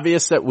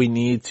obvious that we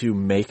need to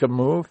make a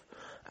move.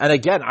 And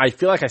again, I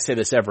feel like I say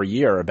this every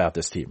year about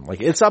this team.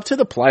 Like, it's up to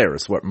the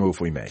players what move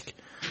we make.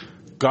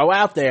 Go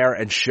out there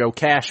and show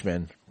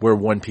Cashman we're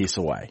one piece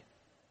away.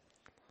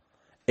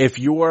 If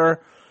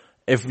you're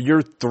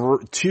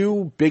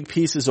 2 big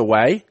pieces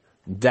away,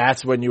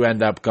 that's when you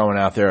end up going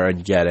out there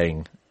and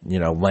getting,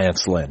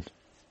 Lance Lynn.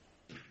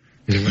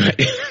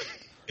 Right.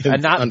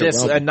 and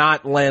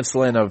not Lance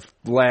Lynn of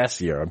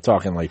last year. I'm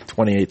talking like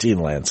 2018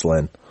 Lance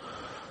Lynn.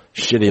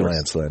 Shitty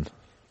Lance Lynn.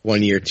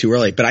 1 year too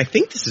early. But I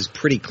think this is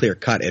pretty clear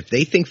cut. If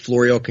they think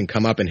Florio can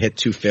come up and hit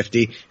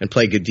 250 and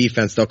play good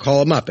defense, they'll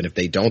call him up. And if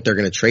they don't, they're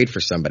going to trade for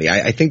somebody.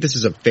 I think this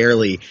is a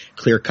fairly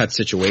clear cut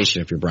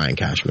situation if you're Brian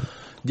Cashman.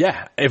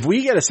 Yeah. If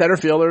we get a center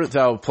fielder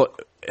that'll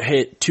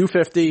hit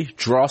 250,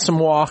 draw some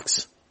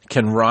walks,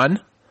 can run,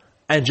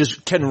 and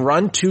just can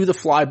run to the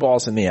fly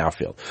balls in the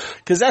outfield.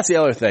 Cause that's the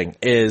other thing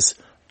is,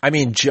 I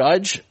mean,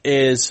 Judge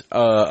is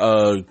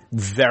a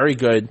very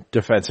good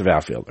defensive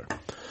outfielder.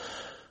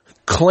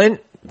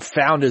 Clint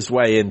found his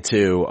way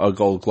into a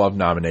Gold Glove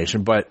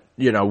nomination, but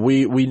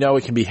we know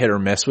it can be hit or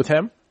miss with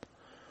him.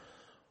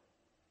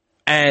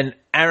 And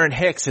Aaron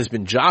Hicks has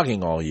been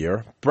jogging all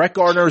year. Brett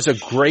Gardner is a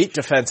great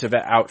defensive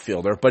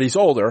outfielder, but he's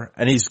older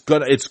and it's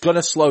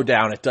gonna slow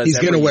down. He's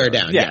gonna wear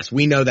down. Yeah. Yes,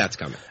 we know that's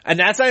coming. And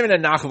that's not even a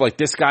knock of like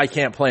this guy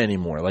can't play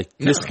anymore. Like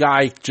this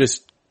guy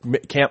just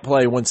can't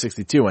play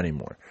 162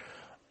 anymore.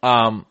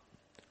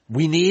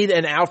 We need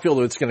an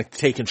outfielder that's going to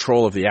take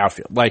control of the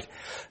outfield. Like,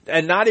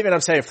 and not even I'm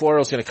saying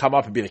Florio's going to come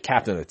up and be the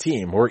captain of the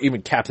team or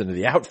even captain of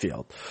the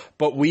outfield,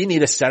 but we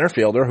need a center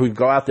fielder who can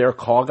go out there,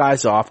 call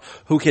guys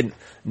off, who can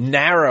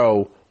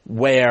narrow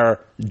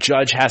where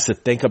Judge has to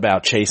think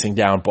about chasing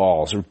down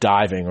balls or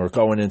diving or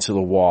going into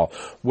the wall,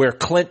 where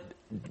Clint,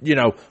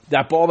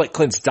 that ball that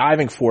Clint's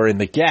diving for in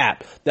the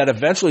gap that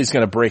eventually is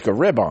going to break a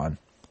rib on,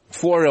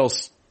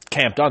 Florio's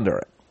camped under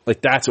it. Like,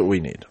 that's what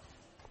we need.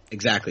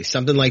 Exactly.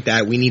 Something like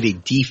that. We need a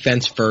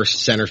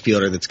defense-first center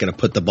fielder that's going to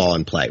put the ball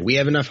in play. We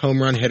have enough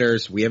home run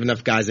hitters. We have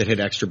enough guys that hit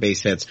extra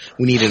base hits.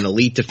 We need an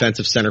elite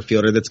defensive center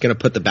fielder that's going to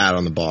put the bat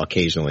on the ball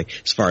occasionally,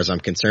 as far as I'm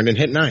concerned, and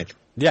hit 9th.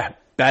 Yeah.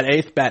 Bat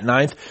 8th, bat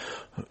 9th.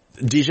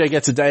 DJ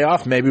gets a day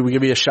off. Maybe we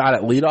give you a shot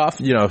at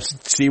leadoff,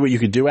 see what you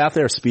could do out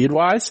there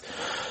speed-wise.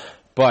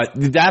 But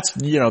that's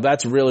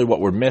really what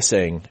we're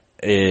missing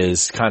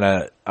is kind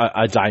of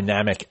a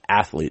dynamic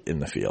athlete in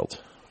the field.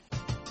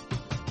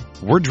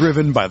 We're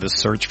driven by the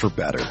search for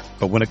better.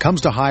 But when it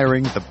comes to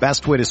hiring, the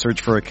best way to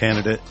search for a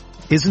candidate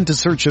isn't to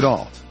search at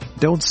all.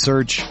 Don't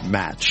search,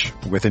 match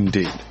with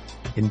Indeed.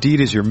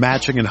 Indeed is your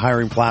matching and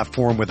hiring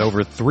platform with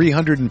over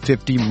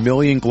 350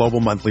 million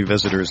global monthly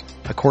visitors,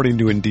 according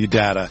to Indeed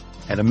data,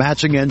 and a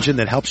matching engine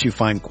that helps you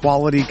find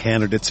quality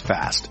candidates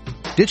fast.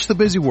 Ditch the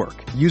busy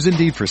work. Use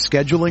Indeed for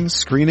scheduling,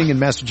 screening, and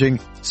messaging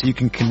so you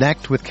can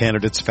connect with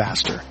candidates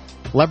faster.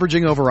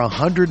 Leveraging over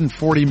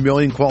 140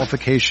 million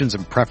qualifications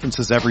and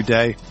preferences every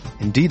day,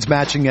 Indeed's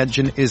matching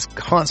engine is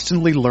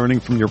constantly learning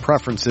from your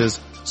preferences,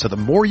 so the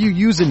more you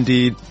use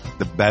Indeed,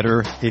 the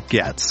better it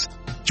gets.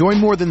 Join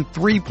more than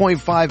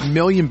 3.5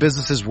 million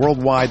businesses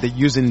worldwide that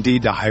use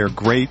Indeed to hire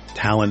great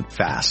talent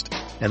fast.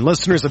 And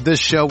listeners of this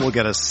show will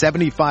get a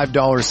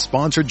 $75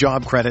 sponsored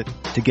job credit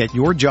to get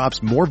your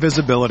jobs more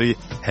visibility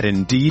at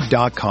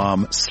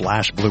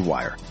Indeed.com/Blue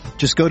Wire.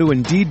 Just go to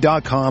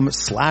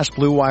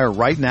Indeed.com/Blue Wire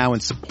right now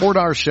and support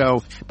our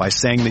show by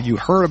saying that you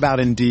heard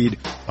about Indeed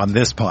on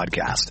this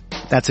podcast.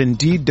 That's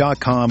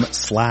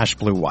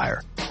Indeed.com/Blue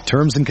Wire.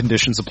 Terms and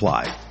conditions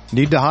apply.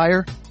 Need to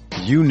hire?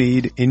 You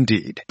need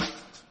Indeed.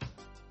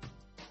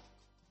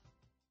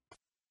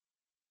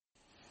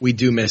 We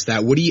do miss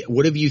that. What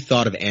have you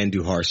thought of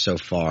Andujar so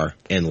far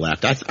in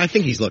left? I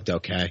think he's looked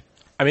okay.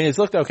 I mean, he's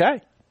looked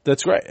okay.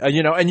 That's great.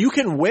 And you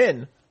can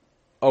win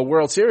a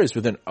World Series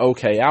with an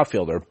okay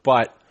outfielder,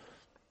 but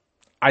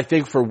I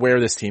think for where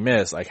this team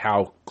is, like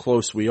how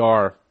close we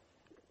are,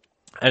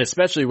 and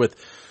especially with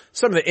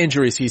some of the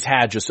injuries he's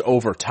had just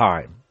over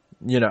time,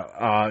 he's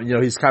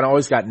kind of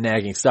always got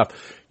nagging stuff.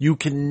 You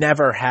can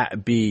never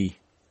be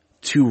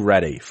too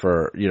ready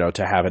for,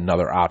 to have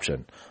another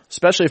option,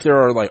 especially if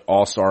there are like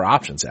all-star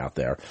options out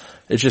there.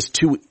 It's just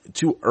too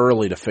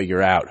early to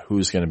figure out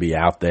who's going to be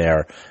out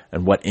there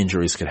and what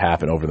injuries could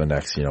happen over the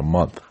next,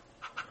 month.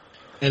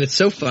 And it's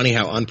so funny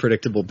how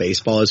unpredictable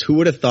baseball is. Who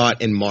would have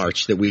thought in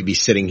March that we'd be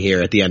sitting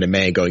here at the end of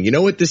May going, you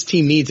know what, this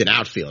team needs an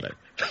outfielder.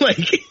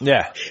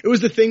 Yeah. It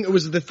was the thing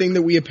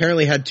that we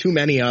apparently had too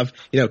many of.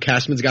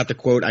 Cashman's got the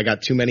quote, I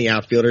got too many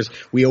outfielders.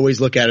 We always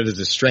look at it as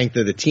a strength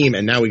of the team,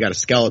 and now we got a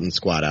skeleton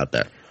squad out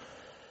there.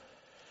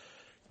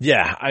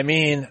 Yeah, I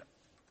mean,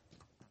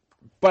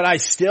 but I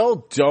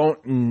still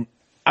I'm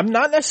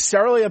not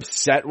necessarily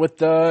upset with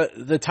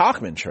the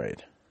Tauchman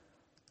trade.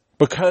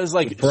 Because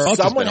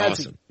someone had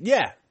awesome.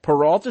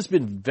 Peralta's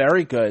been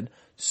very good.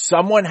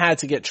 Someone had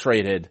to get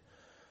traded.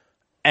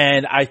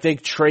 And I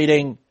think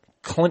trading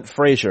Clint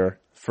Frazier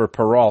for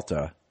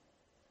Peralta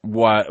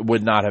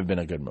would not have been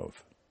a good move.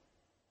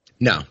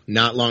 No,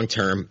 not long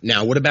term.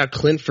 Now, what about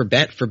Clint for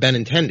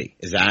Benintendi?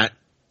 Is that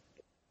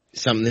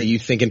something that you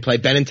think in play?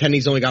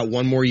 Benintendi's only got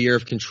one more year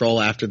of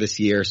control after this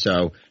year,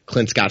 so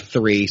Clint's got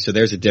 3, so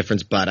there's a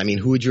difference. But I mean,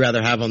 who would you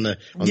rather have on the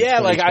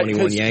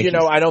 2021 Yankees?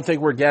 I don't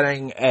think we're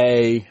getting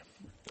a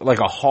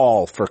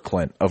haul for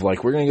Clint of we're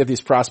going to get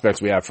these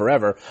prospects we have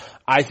forever.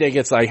 I think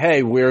it's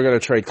hey, we're going to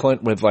trade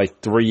Clint with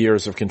 3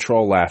 years of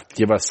control left.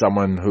 Give us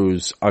someone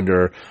who's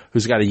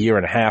got a year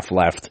and a half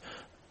left,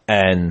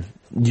 and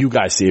you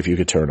guys see if you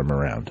could turn him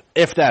around.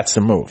 If that's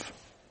the move.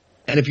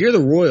 And if you're the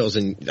Royals,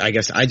 and I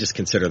guess I just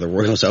consider the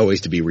Royals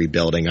always to be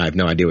rebuilding. I have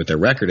no idea what their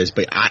record is,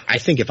 but I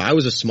think if I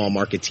was a small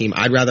market team,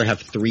 I'd rather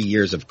have 3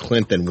 years of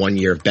Clint than 1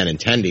 year of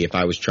Benintendi if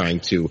I was trying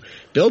to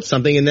build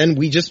something. And then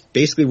we just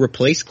basically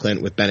replace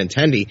Clint with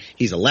Benintendi.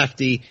 He's a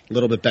lefty, a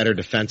little bit better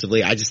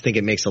defensively. I just think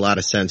it makes a lot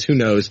of sense. Who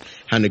knows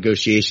how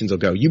negotiations will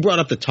go. You brought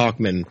up the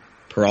Tauchman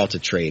Peralta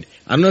trade.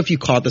 I don't know if you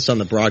caught this on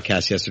the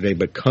broadcast yesterday,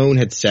 but Cone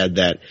had said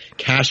that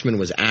Cashman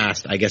was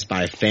asked, I guess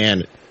by a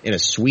fan in a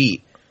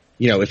suite,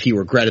 if he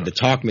regretted the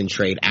Tauchman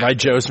trade. By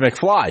Joe's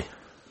McFly.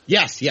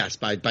 Yes,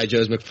 by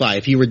Joe's McFly.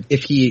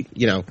 If he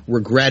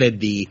regretted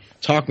the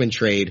Tauchman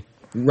trade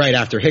right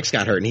after Hicks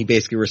got hurt, and he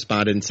basically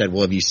responded and said,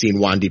 well, have you seen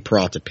Wandy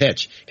Peralta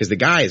pitch? Because the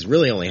guy has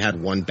really only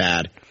had one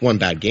bad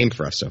game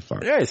for us so far.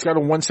 Yeah, he's got a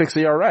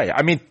 1.60 ERA.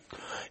 I mean,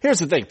 here's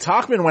the thing.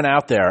 Tauchman went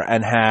out there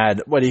and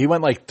had, he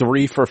went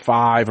 3 for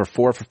 5 or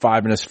 4 for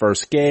 5 in his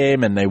first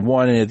game, and they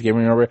won in the game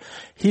over.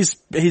 He's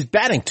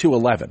batting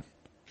 .211.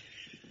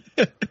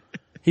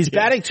 He's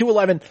batting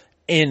 .211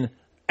 and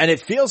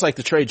it feels like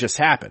the trade just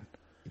happened.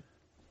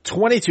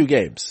 22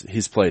 games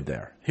he's played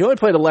there. He only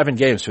played 11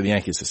 games for the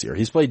Yankees this year.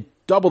 He's played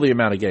double the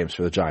amount of games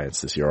for the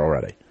Giants this year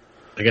already.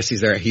 I guess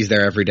he's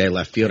their everyday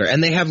left fielder.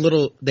 And they have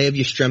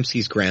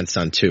Yastrzemski's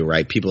grandson too,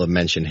 right? People have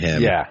mentioned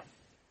him. Yeah.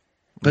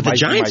 But the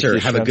Giants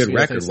have a good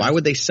record. Why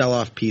would they sell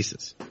off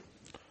pieces?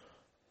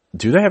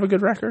 Do they have a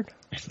good record?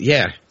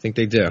 Yeah, I think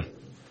they do.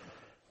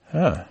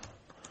 Huh.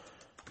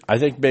 I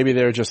think maybe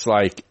they're just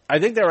I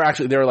think they're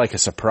a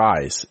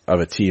surprise of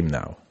a team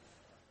though.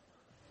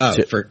 Oh,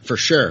 for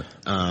sure.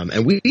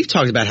 And we've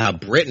talked about how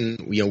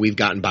Britton, we've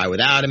gotten by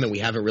without him and we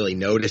haven't really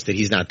noticed that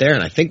he's not there.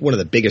 And I think one of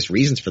the biggest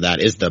reasons for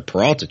that is the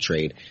Peralta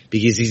trade,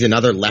 because he's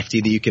another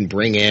lefty that you can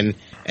bring in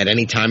at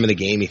any time of the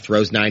game. He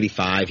throws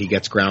 95. He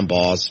gets ground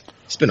balls.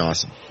 It's been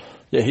awesome.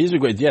 Yeah, he's a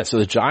good, so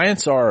the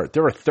Giants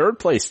they're a third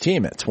place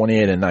team at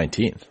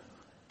 28-19.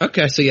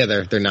 Okay. So yeah,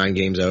 they're 9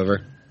 games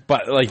over.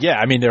 But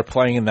they're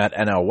playing in that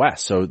NL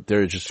West, so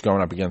they're just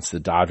going up against the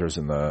Dodgers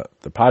and the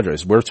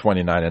Padres. We're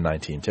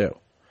 29-19 too.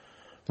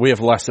 We have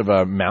less of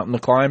a mountain to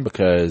climb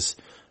because,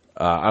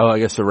 I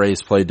guess the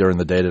Rays played during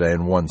the day today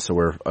and won, so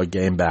we're a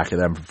game back of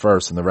them for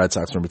first and the Red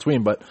Sox are in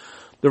between. But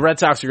the Red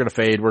Sox are going to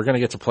fade. We're going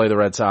to get to play the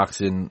Red Sox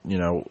in,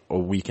 a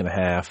week and a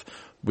half.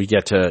 We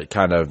get to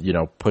kind of,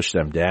 push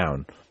them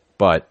down.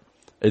 But,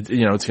 it's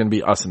going to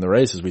be us and the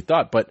Rays as we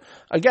thought. But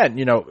again,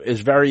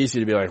 it's very easy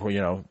to be like,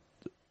 well,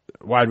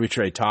 why did we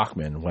trade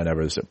Tauchman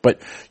whenever this?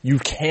 But you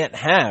can't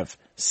have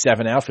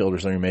 7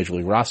 outfielders on your major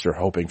league roster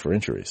hoping for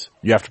injuries.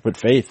 You have to put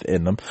faith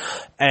in them.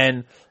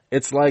 And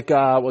it's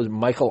was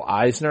Michael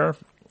Eisner?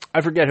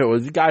 I forget who it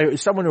was. The guy,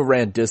 someone who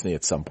ran Disney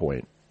at some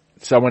point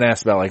someone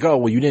asked about like, oh,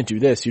 well, you didn't do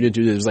this, you didn't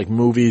do this. There's like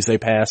movies they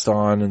passed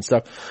on and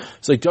stuff.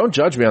 It's like, don't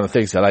judge me on the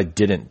things that I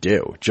didn't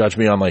do. Judge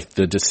me on like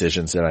the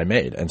decisions that I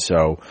made. And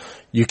so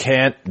you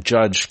can't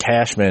judge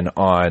Cashman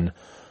on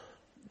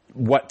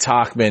what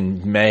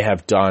Tauchman may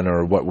have done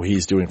or what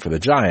he's doing for the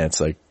Giants.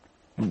 Like,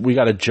 we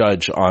got to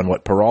judge on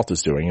what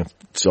Peralta's doing. And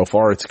so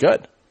far it's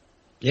good.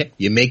 Yeah,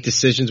 you make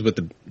decisions with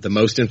the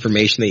most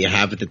information that you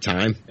have at the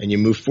time, and you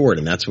move forward,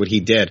 and that's what he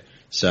did.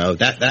 So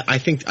that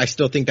I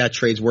still think that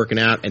trade's working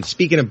out. And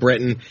speaking of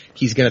Britton,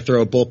 he's going to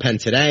throw a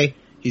bullpen today.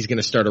 He's going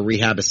to start a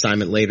rehab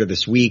assignment later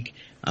this week.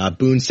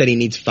 Boone said he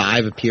needs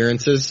 5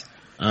 appearances,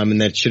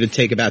 and that should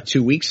take about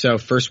 2 weeks. So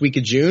first week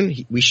of June,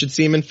 we should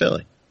see him in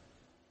Philly.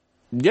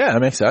 Yeah, that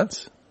makes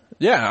sense.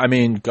 Yeah, I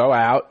mean, go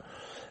out,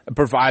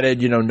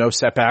 provided, no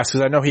setbacks,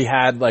 because I know he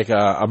had like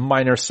a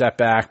minor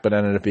setback, but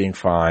ended up being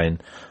fine.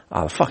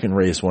 The fucking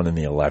Rays won in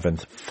the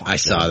 11th. I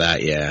saw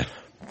that, yeah.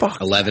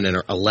 Fuck. 11 in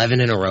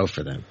a row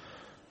for them.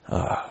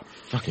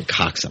 Fucking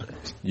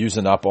cocksuckers.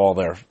 Using up all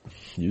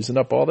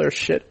their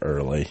shit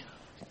early.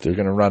 They're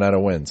gonna run out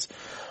of wins.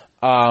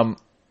 What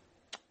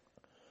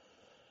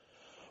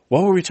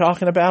were we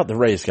talking about? The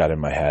Rays got in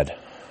my head.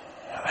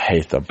 I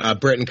hate them.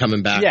 Britton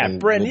coming back. Yeah,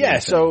 Britton, yeah.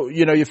 So,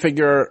 you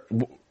figure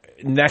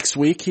next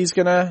week he's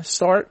gonna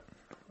start?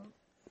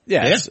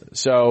 Yes. Yeah.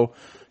 So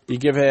you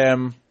give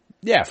him,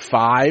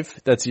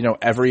 5. That's,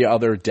 every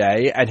other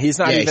day. And he's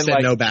not even he said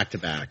like, no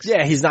back-to-backs.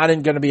 Yeah, he's not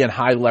going to be in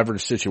high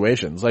leverage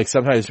situations. Like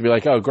sometimes to be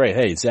like, oh great,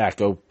 hey, Zach,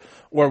 go,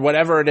 or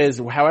whatever it is,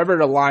 however it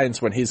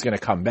aligns when he's going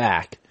to come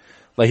back.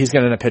 Like he's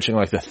going to end up pitching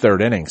like the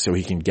 3rd inning so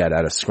he can get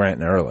out of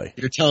Scranton early.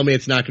 You're telling me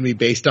it's not going to be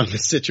based on the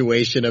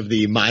situation of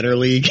the minor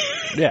league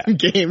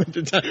game at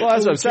the time? Well,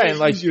 that's what I'm saying.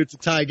 Like, it's a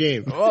tie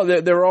game. Well,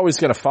 they're always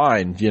going to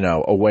find,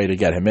 a way to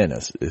get him in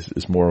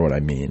is more what I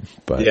mean.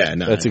 But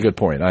that's a good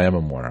point. I am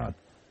a moron.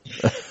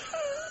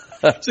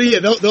 So yeah,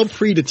 they'll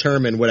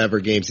predetermine whatever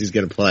games he's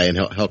going to play, and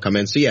he'll come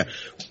in. So yeah,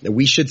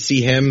 we should see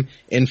him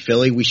in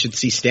Philly. We should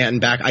see Stanton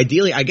back.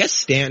 Ideally, I guess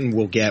Stanton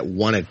will get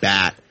 1 at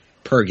bat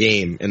per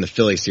game in the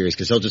Philly series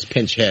because he'll just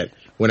pinch hit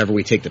whenever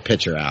we take the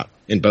pitcher out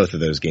in both of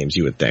those games.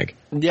 You would think.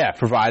 Yeah,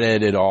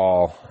 provided it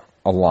all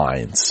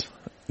aligns.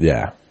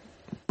 Yeah.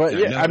 But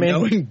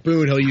knowing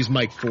Boone, he'll use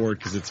Mike Ford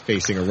because it's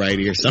facing a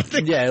righty or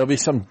something. Yeah, it'll be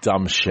some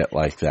dumb shit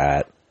like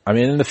that. I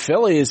mean, in the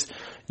Phillies,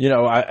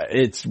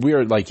 it's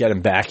weird, like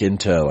getting back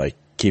into like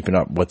keeping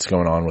up what's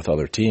going on with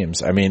other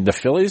teams. I mean, the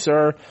Phillies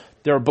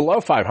they're below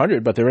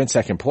 500, but they're in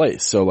 2nd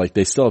place, so like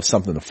they still have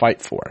something to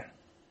fight for.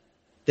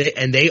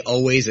 They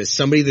always, as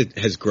somebody that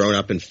has grown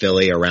up in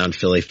Philly, around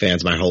Philly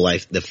fans my whole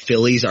life, the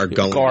Phillies are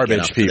going garbage to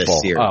get up people. For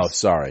this series. Oh,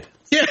 sorry.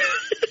 Yeah.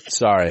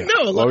 Sorry.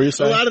 No, what were you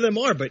saying? A lot of them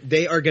are, but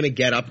they are going to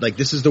get up. Like,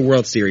 this is the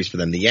World Series for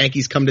them. The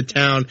Yankees come to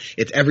town.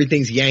 It's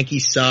everything's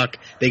Yankees suck.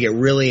 They get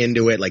really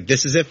into it. Like,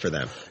 this is it for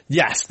them.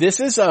 Yes, this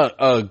is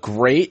a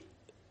great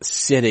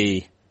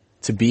city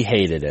to be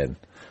hated in.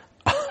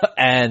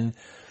 And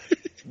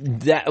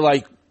that,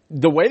 like,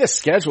 the way the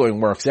scheduling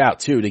works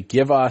out, too, to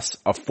give us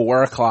a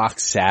 4:00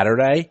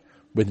 Saturday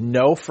with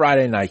no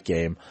Friday night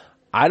game.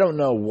 I don't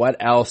know what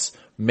else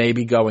may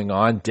be going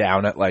on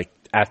down at, like,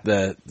 at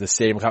the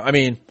stadium. I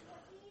mean,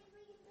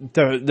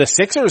 the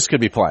Sixers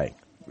could be playing.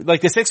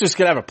 Like, the Sixers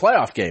could have a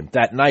playoff game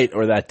that night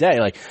or that day.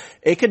 Like,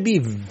 it could be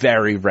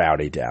very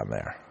rowdy down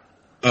there.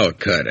 Oh, it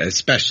could.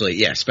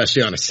 Especially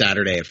on a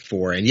Saturday at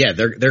 4. And yeah,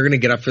 they're going to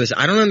get up for this.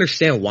 I don't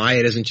understand why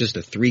it isn't just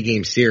a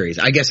 3-game series.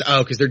 I guess,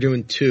 because they're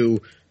doing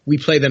 2. We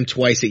play them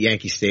twice at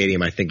Yankee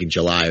Stadium, I think in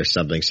July or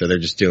something. So they're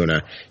just doing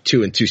a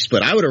 2-2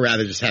 split. I would have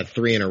rather just had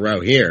 3 in a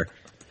row here.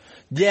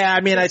 Yeah,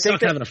 I mean, I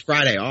think having a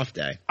Friday off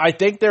day. I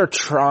think they're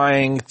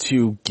trying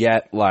to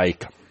get,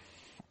 like,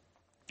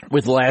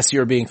 with last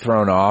year being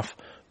thrown off,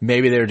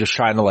 maybe they're just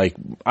trying to, like,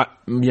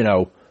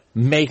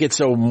 make it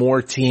so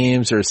more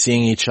teams are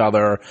seeing each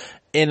other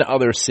in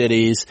other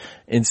cities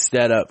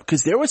instead of,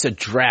 because there was a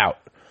drought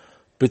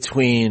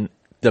between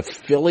the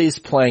Phillies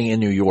playing in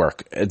New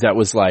York that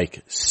was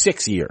like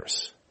 6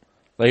 years.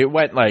 Like,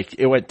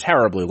 it went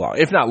terribly long,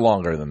 if not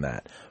longer than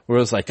that, where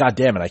it was like, God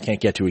damn it, I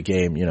can't get to a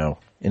game,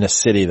 in a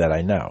city that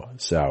I know.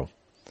 So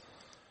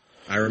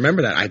I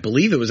remember that. I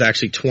believe it was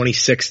actually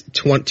 2006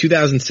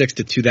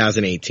 to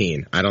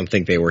 2018. I don't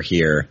think they were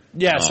here.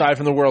 Yeah, aside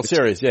from the World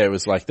Series. Yeah, it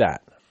was like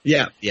that.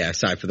 Yeah,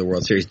 aside from the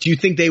World Series. Do you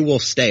think they will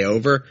stay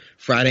over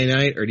Friday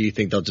night, or do you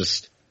think they'll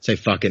just say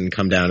fuck it and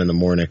come down in the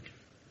morning?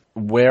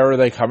 Where are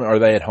they coming? Are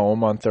they at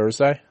home on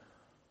Thursday?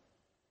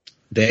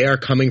 They are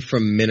coming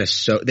from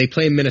Minnesota. They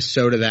play in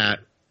Minnesota that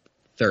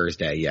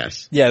Thursday,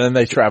 yes. Yeah, then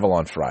they travel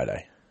on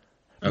Friday.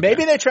 Okay.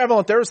 Maybe they travel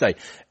on Thursday.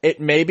 It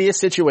may be a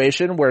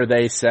situation where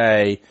they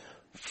say,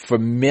 for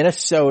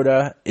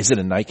Minnesota, is it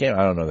a night game?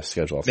 I don't know the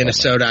schedule.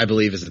 Minnesota, I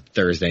believe, is a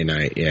Thursday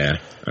night, yeah.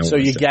 So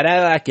you get out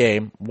of that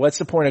game. What's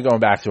the point of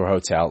going back to a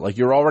hotel? Like,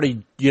 you're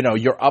already,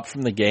 you're up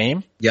from the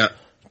game. Yep.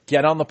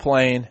 Get on the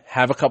plane,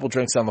 have a couple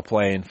drinks on the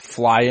plane,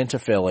 fly into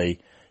Philly,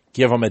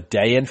 give them a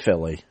day in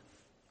Philly.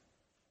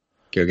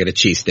 Go get a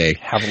cheesesteak.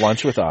 Have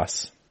lunch with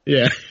us.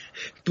 Yeah.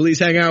 Please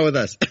hang out with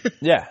us.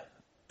 Yeah.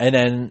 And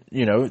then,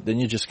 then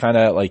you just kind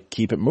of like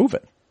keep it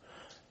moving.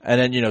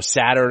 And then,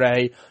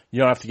 Saturday, you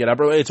don't have to get up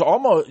early. It's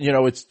almost,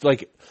 it's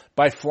like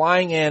by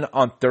flying in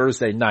on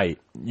Thursday night,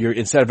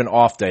 instead of an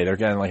off day, they're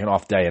getting like an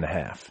off day and a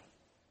half.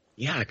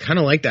 Yeah, I kind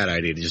of like that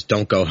idea to just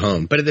don't go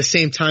home. But at the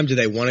same time, do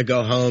they want to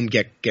go home,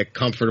 get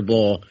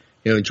comfortable,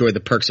 enjoy the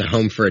perks of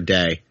home for a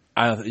day?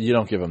 You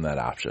don't give them that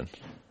option.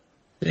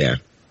 Yeah.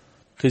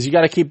 Because you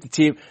got to keep the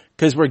team,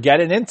 because we're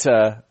getting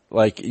into,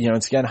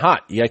 it's getting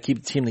hot. You got to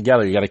keep the team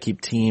together. You got to keep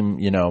team,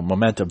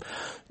 momentum.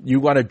 You're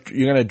going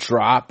to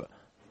drop.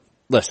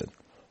 Listen,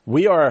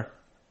 we're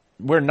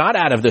not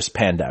out of this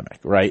pandemic,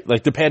 right?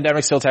 Like the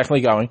pandemic's still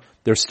technically going.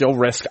 There's still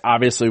risk.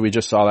 Obviously, we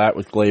just saw that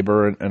with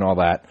Glaber and all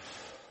that.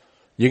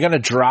 You're going to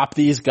drop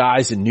these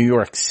guys in New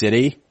York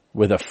City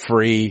with a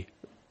free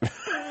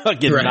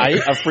night,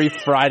 a free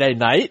Friday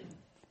night.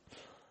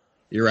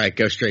 You're right.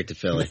 Go straight to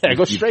Philly. Yeah,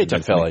 go straight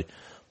to Philly.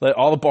 Let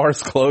all the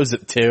bars close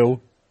at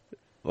 2.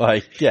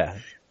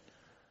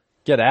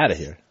 Get out of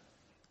here.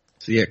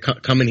 So yeah,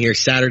 coming here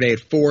Saturday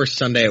at 4,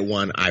 Sunday at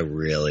 1. I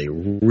really,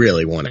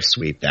 really want to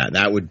sweep that.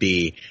 That would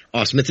be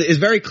awesome. It's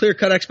very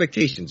clear-cut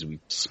expectations. We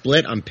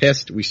split. I'm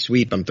pissed. We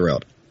sweep. I'm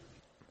thrilled.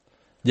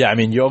 Yeah, I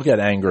mean, you'll get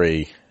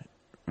angry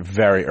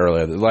very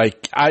early.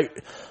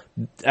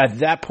 At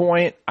that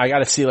point, I got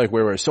to see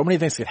where so many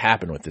things could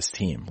happen with this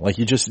team.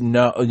 You just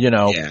know,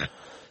 Yeah.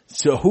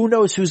 So who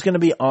knows who's going to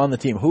be on the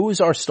team? Who is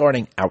our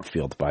starting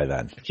outfield by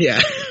then? Yeah.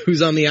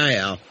 Who's on the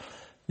IL?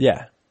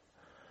 Yeah.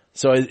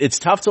 So it's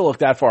tough to look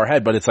that far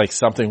ahead, but it's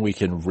something we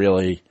can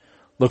really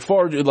look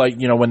forward to.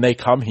 When they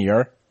come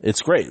here,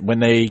 it's great. When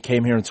they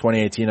came here in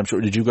 2018, I'm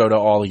sure, did you go to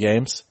all the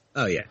games?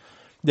 Oh yeah.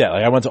 Yeah.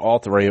 I went to all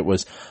 3.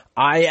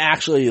 I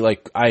actually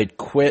I had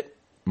quit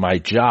my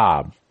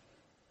job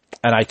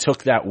and I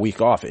took that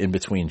week off in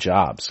between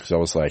jobs. Cause I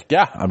was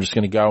yeah, I'm just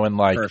going to go and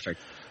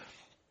perfect.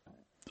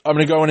 I'm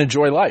going to go and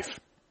enjoy life.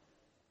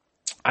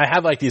 I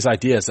had these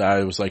ideas that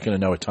I was going to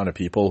know a ton of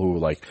people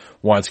who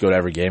wanted to go to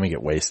every game and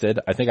get wasted.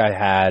 I think I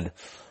had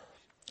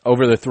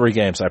over the 3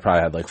 games, I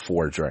probably had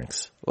 4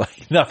 drinks,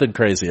 nothing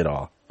crazy at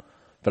all,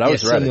 but I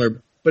was ready.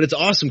 Similar, but it's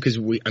awesome because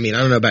I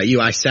don't know about you.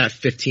 I sat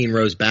 15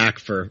 rows back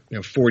for,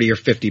 $40 or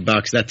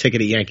 $50. That ticket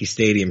at Yankee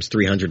Stadium's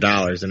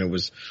 $300 and it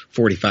was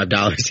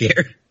 $45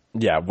 here.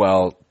 Yeah.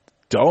 Well,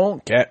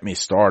 don't get me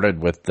started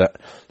with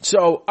that.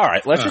 So, all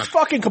right, let's just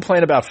fucking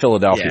complain about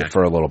Philadelphia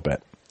for a little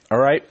bit. All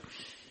right.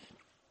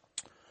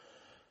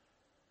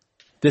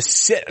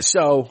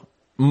 So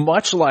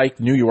much like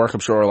New York,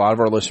 I'm sure a lot of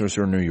our listeners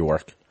are in New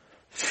York.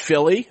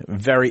 Philly,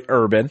 very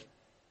urban.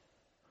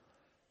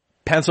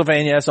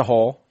 Pennsylvania as a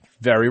whole,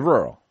 very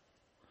rural.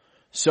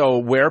 So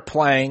we're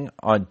playing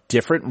on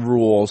different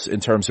rules in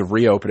terms of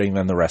reopening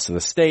than the rest of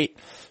the state.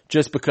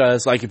 Just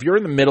because, if you're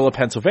in the middle of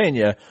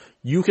Pennsylvania,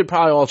 you could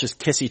probably all just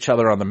kiss each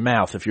other on the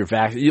mouth if you're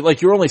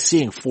vaccinated. You're only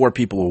seeing 4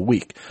 people a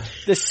week.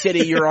 This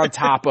city, you're on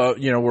top of,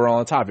 we're all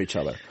on top of each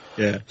other.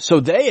 Yeah.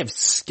 So they have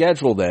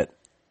scheduled it.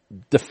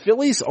 The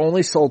Phillies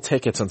only sold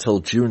tickets until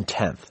June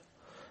 10th.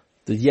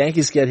 The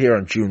Yankees get here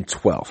on June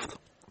 12th.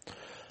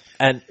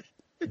 And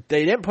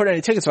they didn't put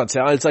any tickets on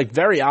sale. It's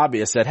very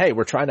obvious that, hey,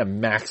 we're trying to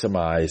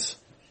maximize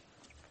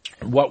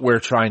what we're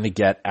trying to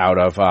get out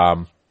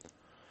of,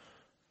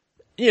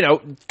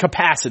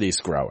 capacity's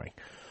growing.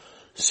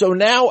 So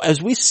now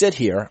as we sit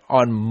here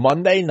on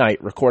Monday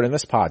night recording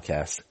this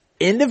podcast,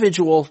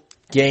 individual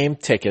game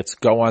tickets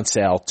go on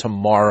sale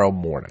tomorrow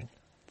morning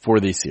for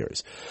these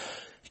series.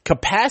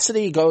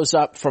 Capacity goes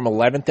up from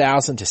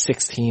 11,000 to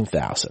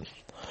 16,000.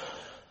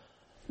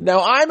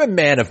 Now, I'm a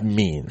man of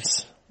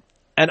means,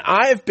 and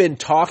I've been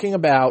talking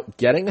about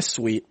getting a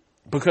suite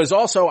because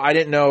also I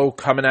didn't know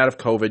coming out of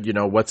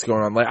COVID, what's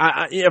going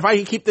on. If I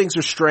can keep things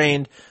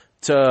restrained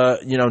to,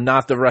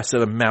 not the rest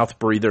of the mouth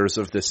breathers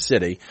of this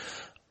city,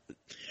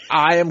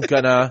 I'm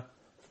gonna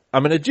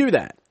do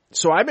that.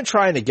 So I've been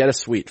trying to get a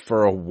suite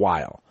for a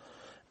while.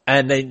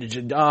 And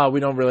we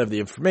don't really have the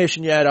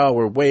information yet. Oh,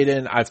 we're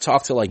waiting. I've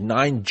talked to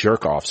 9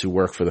 jerk-offs who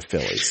work for the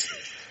Phillies.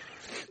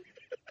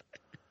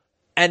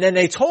 And then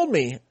they told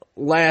me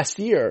last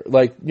year,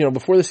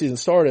 before the season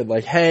started,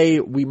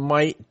 hey, we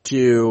might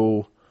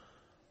do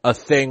a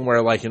thing where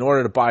in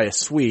order to buy a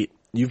suite,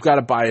 you've got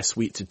to buy a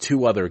suite to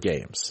 2 other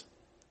games.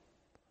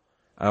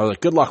 I was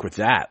good luck with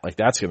that.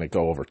 That's going to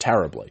go over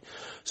terribly.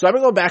 So I've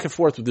been going back and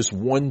forth with this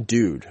one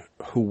dude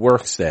who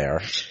works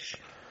there.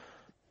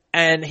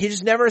 And he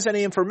just never has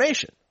any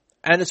information.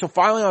 And so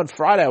finally on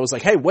Friday, I was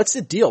hey, what's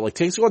the deal?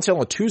 Tickets go on sale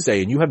on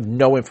Tuesday and you have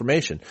no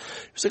information.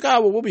 He was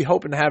we'll be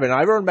hoping to have it. And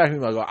I wrote him back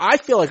and I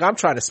feel like I'm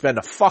trying to spend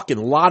a fucking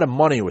lot of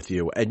money with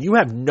you and you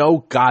have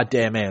no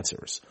goddamn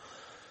answers.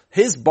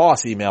 His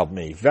boss emailed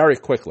me very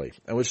quickly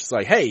and was just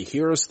hey,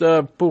 here's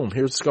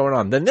what's going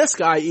on. Then this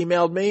guy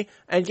emailed me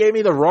and gave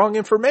me the wrong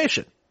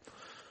information.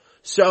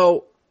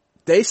 So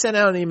they sent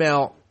out an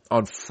email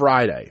on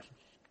Friday.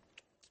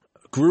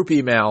 Group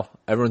email,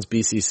 everyone's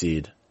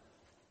BCC'd.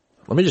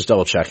 Let me just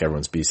double check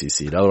everyone's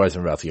BCC'd. Otherwise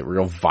I'm about to get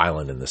real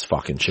violent in this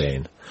fucking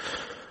chain.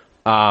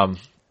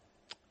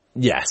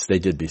 Yes, they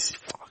did BC.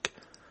 Fuck.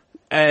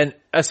 And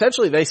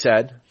essentially they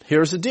said,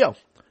 here's the deal.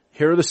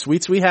 Here are the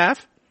suites we have.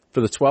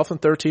 for the 12th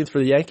and 13th for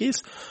the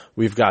Yankees.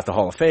 We've got the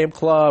Hall of Fame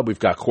Club. We've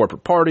got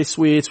corporate party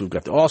suites. We've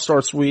got the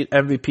All-Star suite,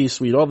 MVP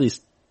suite, all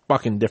these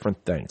fucking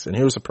different things. And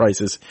here's the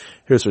prices.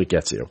 Here's what it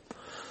gets you.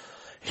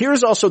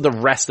 Here's also the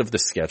rest of the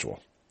schedule.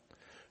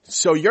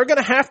 So you're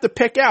going to have to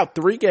pick out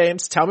 3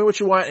 games. Tell me what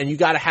you want, and you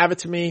got to have it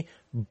to me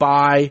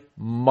by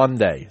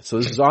Monday. So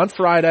this is on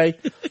Friday.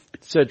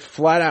 Said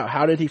flat out,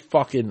 how did he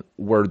fucking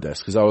word this?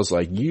 Because I was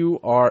like, you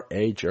are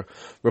a jerk.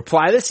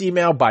 Reply this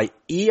email by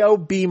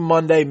EOB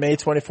Monday, May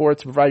 24th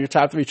to provide your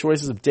top 3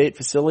 choices of date,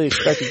 facility,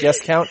 expected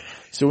guest count,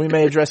 so we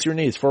may address your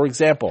needs. For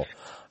example,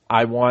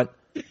 I want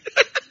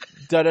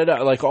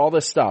da-da-da, like all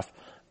this stuff.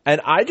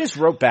 And I just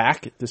wrote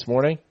back this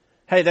morning,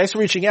 hey, thanks for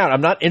reaching out.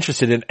 I'm not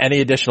interested in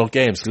any additional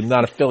games because I'm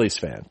not a Phillies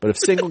fan. But if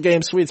single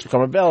game suites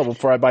become available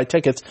before I buy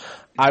tickets,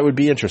 I would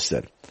be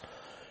interested.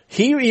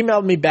 He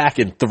emailed me back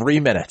in 3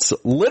 minutes.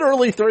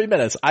 Literally 3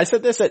 minutes. I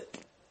said this at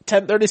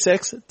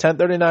 10:36,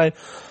 10:39.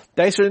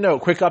 Thanks for the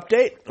note. Quick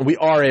update. We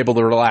are able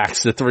to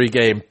relax the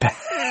 3-game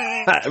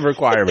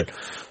requirement,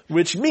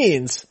 which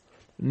means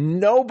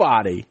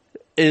nobody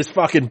is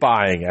fucking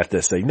buying at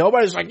this thing.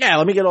 Nobody's like, yeah,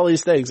 let me get all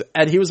these things.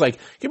 And he was like,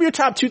 give me your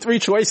top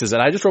 2-3 choices.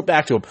 And I just wrote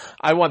back to him,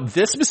 I want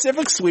this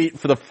specific suite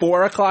for the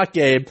 4:00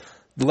 game.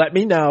 Let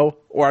me know,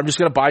 or I'm just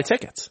going to buy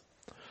tickets.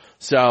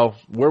 So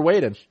we're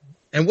waiting.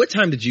 And what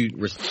time did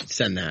you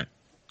send that?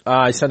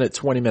 I sent it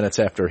 20 minutes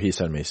after he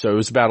sent me. So it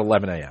was about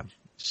 11 a.m.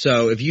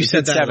 So if you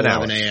sent that at 7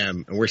 11 hours.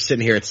 a.m. and we're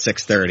sitting here at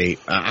 6:30,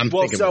 I'm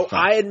thinking. Well, so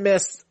I had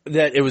missed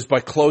that it was by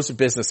close of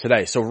business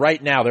today. So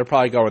right now they're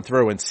probably going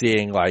through and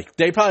seeing like,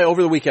 they probably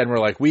over the weekend were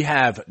like, we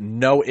have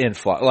no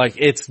influx. Like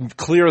it's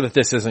clear that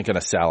this isn't going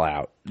to sell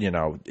out, you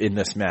know, in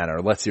this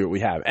manner. Let's see what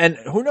we have. And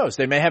who knows?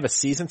 They may have a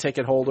season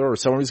ticket holder or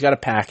someone who's got a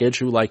package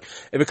who like,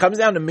 if it comes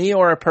down to me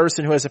or a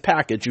person who has a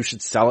package, you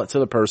should sell it to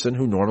the person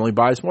who normally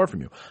buys more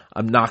from you.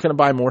 I'm not going to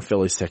buy more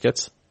Phillies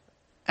tickets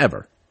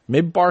ever.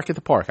 Maybe Bark at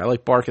the Park. I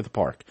like Bark at the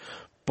Park.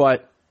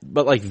 But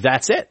like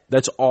that's it.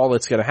 That's all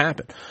that's going to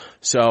happen.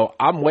 So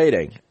I'm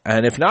waiting.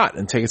 And if not,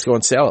 and tickets go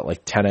on sale at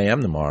like 10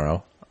 a.m.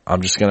 tomorrow,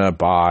 I'm just going to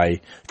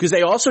buy, because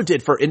they also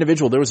did for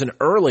individual, there was an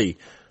early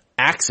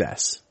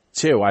access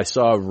too. I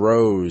saw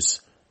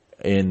Rose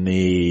in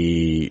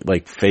the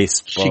like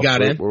Facebook She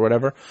got in or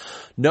whatever.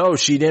 No,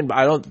 she didn't.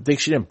 I don't think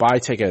she didn't buy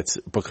tickets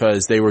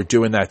because they were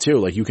doing that too.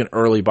 Like you can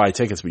early buy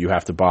tickets, but you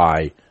have to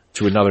buy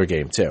to another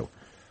game too.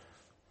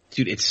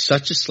 Dude, it's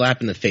such a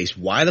slap in the face.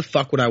 Why the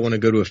fuck would I want to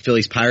go to a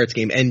Phillies Pirates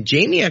game? And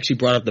Jamie actually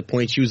brought up the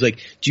point. She was like,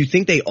 do you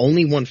think they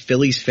only want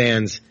Phillies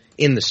fans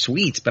in the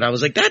suites? But I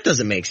was like, that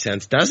doesn't make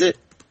sense, does it?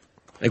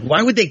 Like,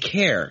 why would they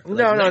care? Like,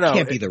 No. That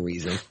can't be the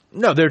reason.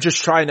 No, they're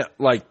just trying to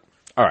like,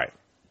 all right.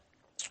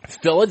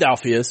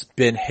 Philadelphia's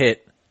been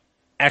hit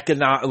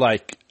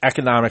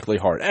economically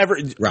hard.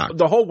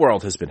 The whole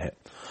world has been hit.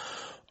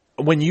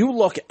 When you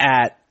look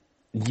at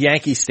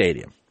Yankee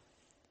Stadium,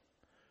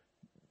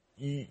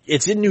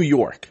 it's in New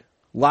York.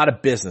 A lot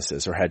of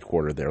businesses are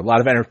headquartered there. A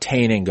lot of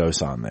entertaining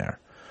goes on there.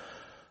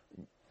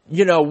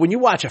 You know, when you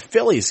watch a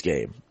Phillies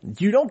game,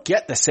 you don't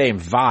get the same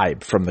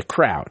vibe from the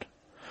crowd.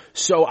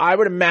 So I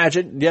would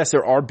imagine, yes,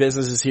 there are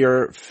businesses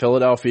here.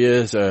 Philadelphia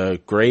is a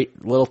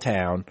great little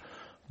town,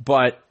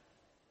 but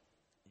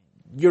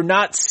you're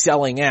not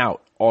selling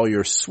out all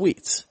your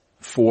suites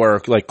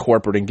for like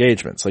corporate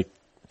engagements. Like,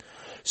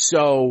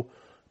 so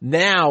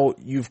now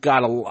you've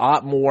got a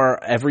lot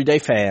more everyday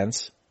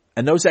fans.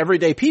 And those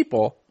everyday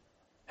people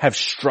have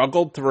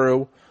struggled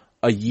through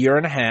a year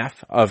and a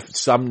half of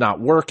some not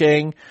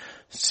working,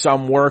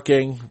 some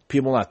working,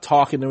 people not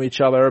talking to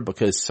each other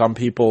because some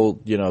people,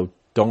 you know,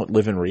 don't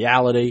live in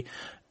reality.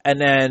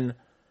 And then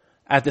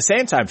at the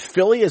same time,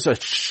 Philly is a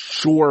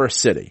shore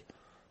city.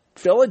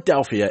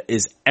 Philadelphia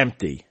is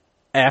empty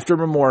after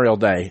Memorial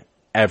Day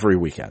every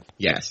weekend.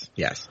 Yes.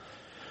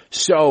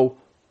 So,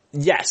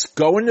 yes,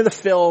 going to the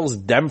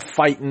Phils, them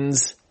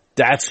fightins,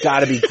 that's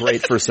gotta be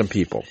great for some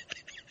people.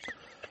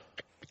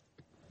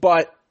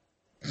 But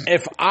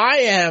if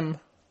I am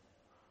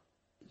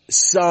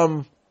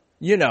some,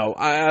 you know,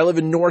 I live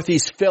in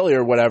Northeast Philly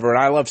or whatever,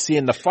 and I love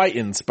seeing the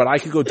fight-ins, but I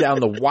could go down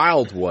the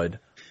Wildwood,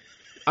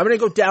 I'm going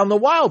to go down the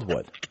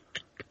Wildwood.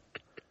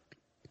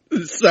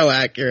 So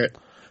accurate.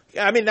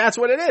 I mean, that's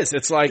what it is.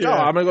 It's like, Yeah. oh,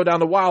 I'm going to go down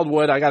the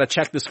Wildwood. I got to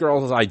check this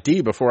girl's ID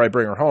before I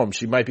bring her home.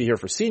 She might be here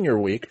for senior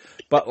week,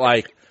 but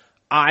like,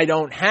 I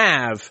don't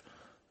have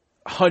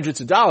hundreds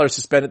of dollars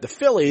to spend at the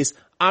Phillies.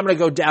 I'm going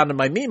to go down to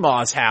my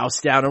Meemaw's house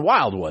down in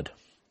Wildwood.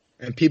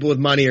 And people with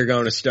money are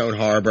going to Stone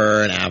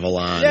Harbor and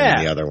Avalon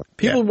and the other one.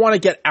 People want to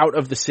get out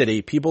of the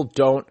city. People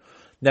don't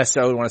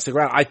necessarily want to stick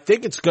around. I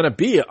think it's going to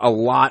be a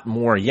lot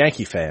more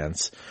Yankee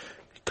fans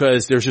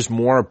because there's just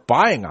more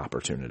buying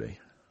opportunity.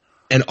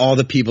 And all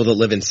the people that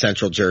live in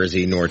Central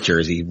Jersey, North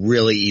Jersey,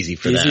 really easy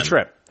for them.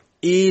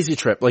 Easy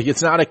trip. Like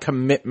it's not a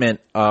commitment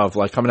of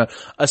like coming out,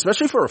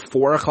 especially for a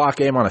 4:00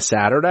 game on a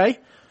Saturday.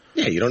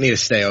 Yeah, you don't need to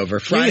stay over.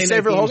 Friday You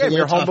stay for the whole game.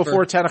 You're home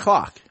before 10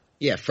 o'clock.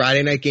 Yeah,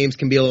 Friday night games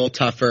can be a little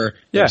tougher.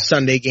 Yeah.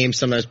 Sunday games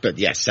sometimes, but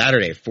yeah,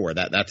 Saturday at 4,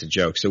 that's a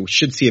joke. So we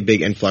should see a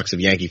big influx of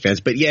Yankee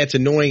fans. But yeah, it's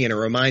annoying and it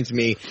reminds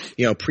me,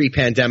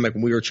 pre-pandemic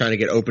when we were trying to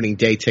get opening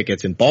day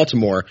tickets in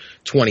Baltimore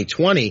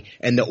 2020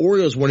 and the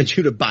Orioles wanted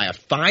you to buy a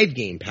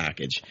 5-game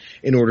package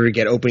in order to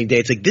get opening day.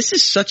 It's like, this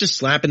is such a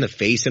slap in the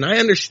face. And I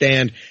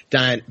understand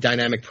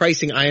dynamic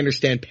pricing. I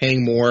understand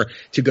paying more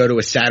to go to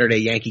a Saturday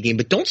Yankee game,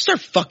 but don't start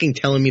fucking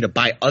telling me to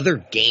buy other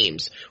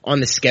games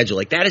on the schedule.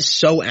 Like, that is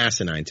so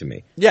asinine to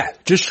me. Yeah,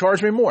 just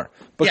charge me more.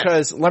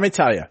 Because let me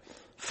tell you,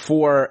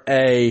 for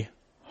a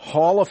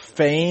Hall of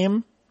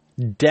Fame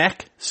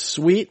deck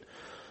suite,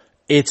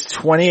 it's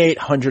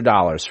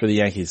 $2,800 for the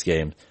Yankees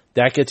game.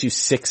 That gets you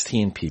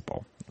 16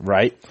 people,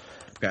 right?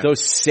 Okay.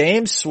 Those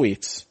same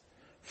suites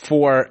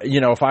for,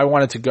 if I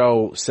wanted to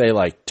go, say,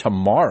 like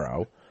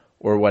tomorrow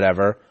or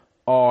whatever,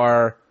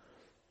 are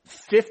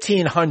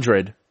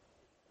 $1,500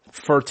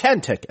 for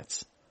 10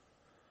 tickets.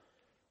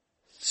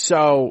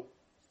 So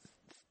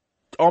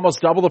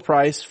almost double the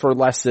price for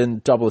less than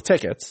double the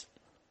tickets.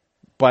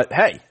 But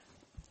hey,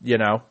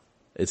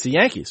 it's the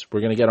Yankees.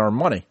 We're going to get our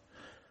money.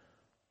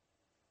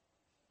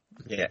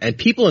 Yeah, and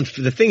people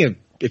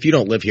if you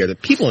don't live here, the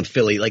people in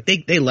Philly, like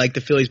they like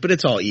the Phillies, but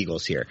it's all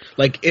Eagles here.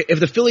 Like if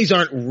the Phillies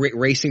aren't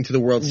racing to the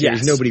World Series,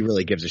 Yes. Nobody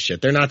really gives a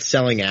shit. They're not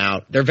selling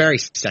out. They're very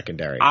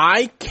secondary.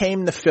 I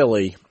came to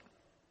Philly.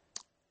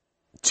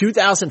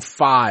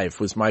 2005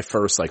 was my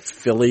first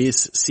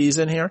Phillies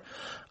season here.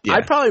 Yeah.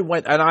 I probably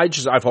went, and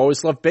I've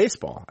always loved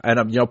baseball, and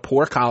I'm,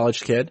 poor college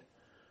kid.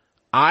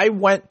 I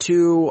went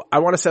to,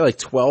 I want to say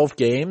 12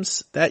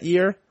 games that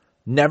year,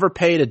 never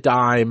paid a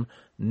dime,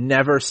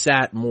 never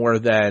sat more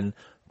than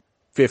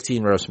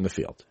 15 rows from the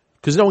field.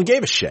 Cause no one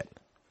gave a shit.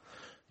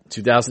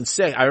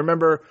 2006, I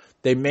remember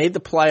they made the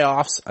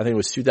playoffs. I think it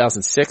was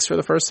 2006 for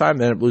the first time.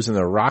 They ended up losing to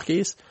the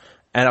Rockies.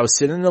 And I was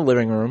sitting in the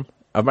living room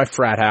of my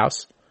frat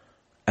house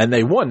and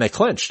they won, they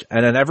clinched.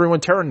 And then everyone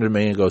turned to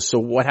me and goes, so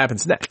what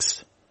happens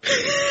next?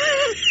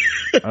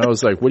 I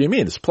was like, what do you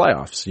mean? It's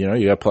playoffs. You got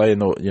to play in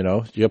the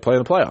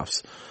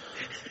playoffs.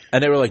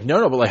 And they were like,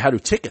 no, but how do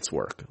tickets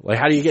work?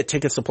 How do you get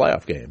tickets to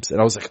playoff games? And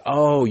I was like,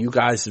 oh, you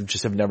guys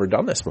have never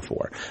done this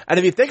before. And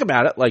if you think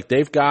about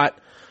it,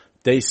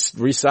 they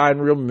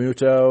re-signed Real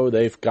Muto.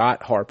 They've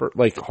got Harper.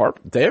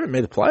 They haven't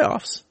made the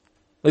playoffs.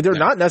 They're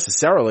not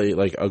necessarily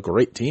a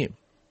great team.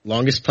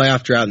 Longest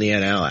playoff drought in the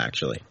NL,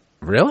 actually.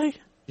 Really?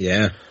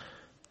 Yeah.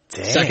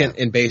 Damn. Second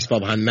in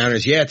baseball behind the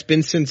Mariners. Yeah, it's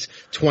been since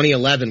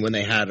 2011 when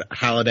they had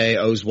Halladay,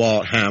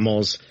 Oswalt,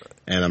 Hamels,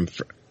 and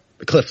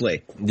Cliff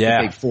Lee. Yeah.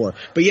 The big four.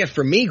 But yeah,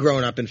 for me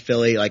growing up in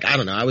Philly, I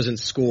don't know, I was in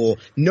school.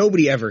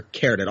 Nobody ever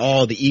cared at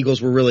all. The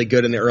Eagles were really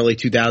good in the early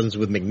 2000s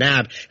with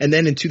McNabb. And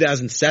then in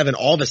 2007,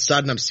 all of a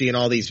sudden I'm seeing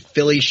all these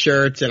Philly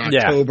shirts in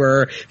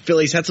October. Yeah.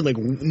 Phillies had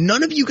something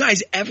none of you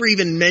guys ever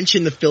even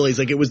mentioned the Phillies.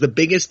 It was the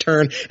biggest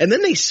turn. And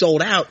then they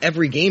sold out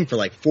every game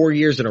for 4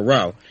 years in a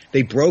row.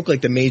 They broke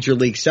the major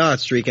league sellout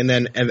streak and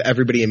then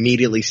everybody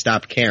immediately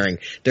stopped caring.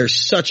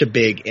 There's such a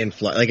big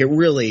influx. It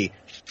really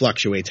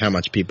fluctuates how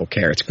much people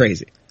care. It's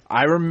crazy.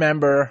 I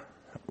remember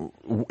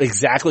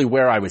exactly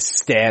where I was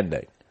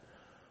standing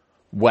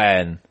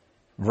when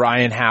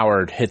Ryan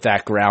Howard hit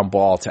that ground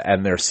ball to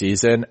end their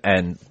season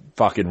and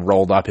fucking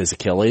rolled up his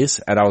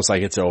Achilles. And I was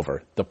like, it's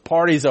over. The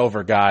party's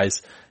over,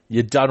 guys.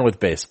 You're done with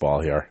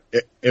baseball here.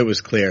 It was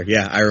clear.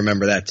 Yeah, I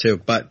remember that too.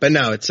 But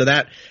no, so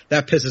that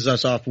pisses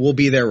us off. We'll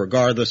be there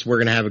regardless. We're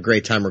going to have a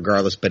great time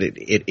regardless, but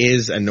it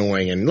is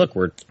annoying. And look,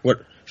 we're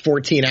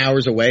 14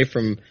 hours away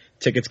from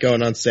tickets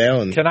going on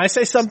sale. And can I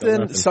say something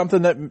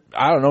that,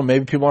 I don't know,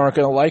 maybe people aren't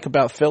going to like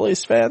about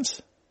Phillies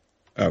fans?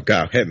 Oh,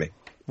 go, hit me.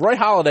 Roy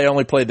Halladay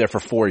only played there for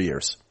 4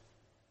 years.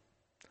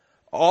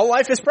 All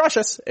life is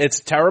precious. It's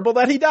terrible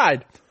that he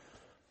died.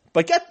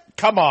 But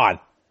come on.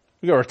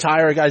 You're going to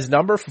retire a guy's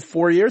number for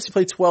 4 years? He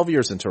played 12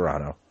 years in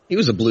Toronto. He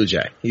was a Blue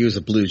Jay. He was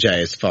a Blue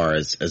Jay as far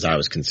as I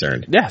was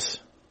concerned. Yes.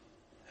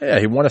 Yeah,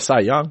 he won a Cy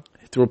Young.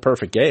 He threw a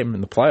perfect game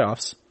in the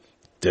playoffs.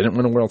 Didn't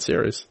win a World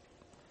Series.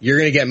 You're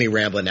going to get me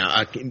rambling now.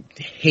 I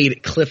hate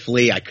it. Cliff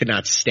Lee. I could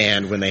not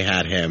stand when they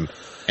had him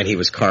and he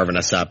was carving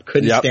us up.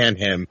 Couldn't stand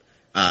him.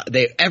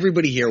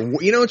 Everybody here,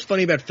 what's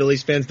funny about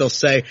Phillies fans? They'll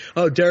say,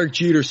 oh, Derek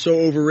Jeter's so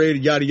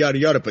overrated, yada, yada,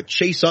 yada. But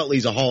Chase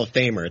Utley's a Hall of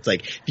Famer. It's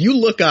if you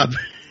look up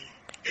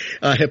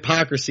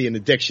hypocrisy in the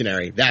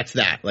dictionary, that's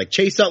that.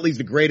 Chase Utley's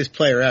the greatest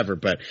player ever,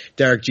 but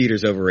Derek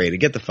Jeter's overrated.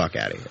 Get the fuck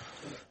out of here.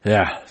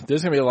 Yeah.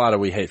 There's going to be a lot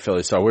of we hate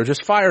Phillies. So we're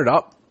just fired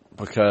up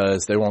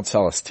because they won't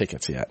sell us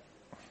tickets yet.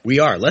 We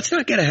are. Let's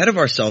not get ahead of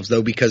ourselves,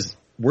 though, because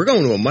we're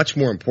going to a much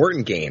more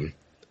important game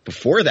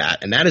before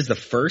that, and that is the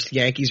first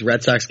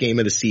Yankees-Red Sox game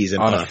of the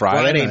season on a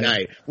Friday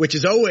night, which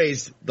is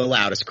always the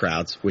loudest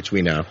crowds, which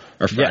we know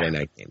are Friday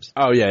night games.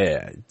 Oh,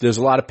 yeah. There's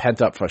a lot of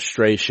pent-up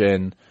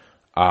frustration.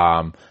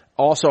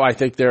 Also, I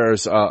think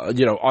there's,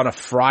 on a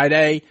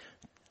Friday,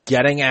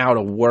 getting out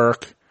of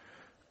work,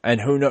 and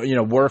who knows,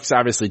 work's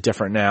obviously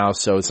different now,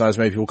 so it's not as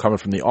many people coming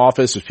from the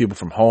office. There's people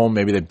from home.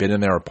 Maybe they've been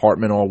in their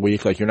apartment all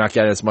week. You're not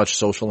getting as much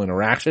social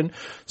interaction.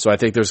 So I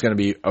think there's going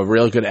to be a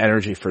really good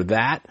energy for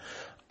that.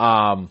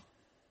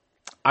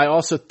 I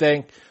also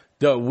think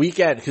the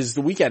weekend, because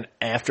the weekend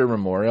after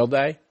Memorial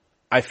Day,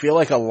 I feel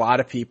like a lot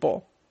of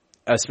people,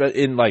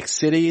 especially in like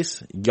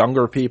cities,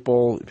 younger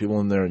people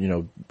in their,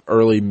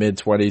 early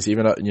mid-20s,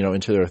 even,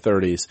 into their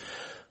 30s,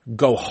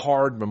 go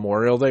hard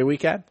Memorial Day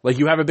weekend. Like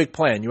you have a big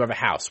plan. You have a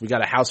house. We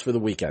got a house for the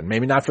weekend.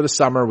 Maybe not for the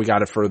summer. We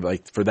got it for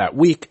that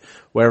week,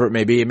 whatever it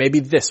may be. It may be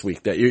this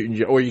week or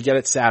you get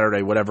it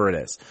Saturday, whatever it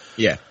is.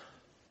 Yeah.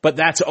 But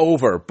that's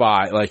over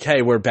by like,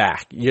 hey, we're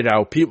back.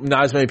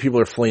 Not as many people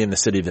are fleeing the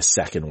city the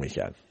second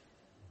weekend.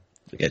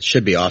 It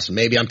should be awesome.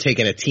 Maybe I'm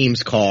taking a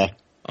Teams call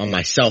on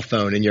my cell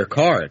phone in your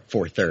car at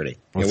 4:30.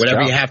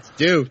 Whatever you have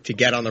to do to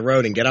get on the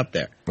road and get up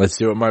there. Let's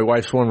do it. My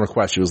wife's one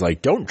request. She was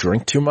like, don't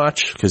drink too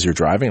much because you're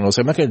driving. And I was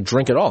like, I'm not going to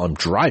drink at all. I'm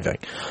driving.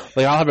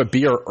 Like, I'll have a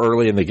beer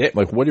early in the game.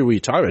 Like, what are we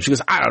talking about? She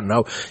goes, I don't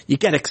know. You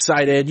get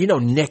excited.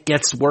 Nick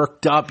gets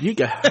worked up. Who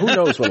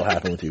knows what'll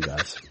happen with you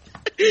guys?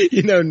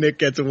 Nick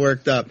gets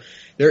worked up.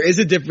 There is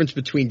a difference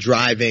between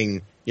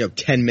driving,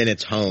 10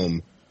 minutes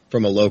home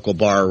from a local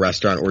bar or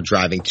restaurant or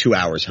driving 2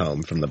 hours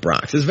home from the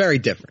Bronx. It's very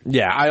different.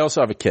 Yeah, I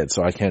also have a kid,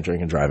 so I can't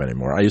drink and drive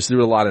anymore. I used to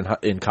do a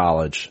lot in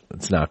college.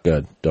 It's not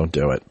good. Don't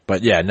do it.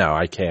 But yeah, no,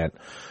 I can't.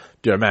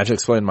 Dude, imagine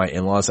explaining to my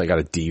in-laws I got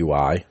a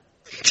DUI.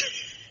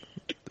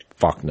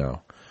 Fuck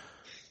no.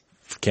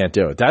 Can't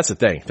do it. That's the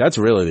thing. That's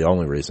really the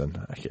only reason.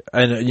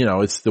 And,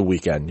 it's the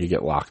weekend. You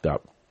get locked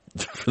up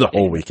for the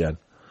whole weekend.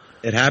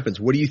 It happens.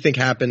 What do you think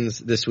happens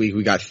this week?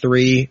 We got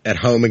 3 at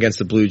home against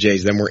the Blue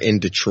Jays. Then we're in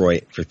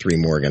Detroit for 3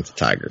 more against the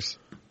Tigers.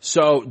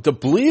 So the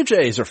Blue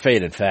Jays are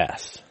fading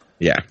fast.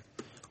 Yeah.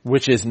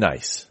 Which is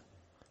nice.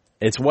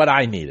 It's what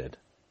I needed.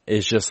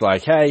 It's just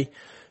like, hey,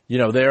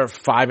 they're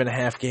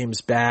 5.5 games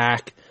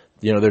back.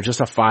 They're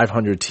just a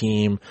 500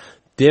 team.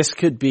 This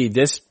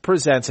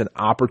presents an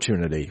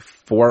opportunity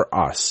for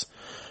us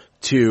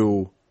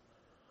to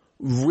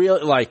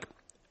really like,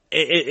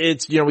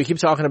 it's, we keep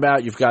talking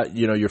about you've got,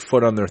 your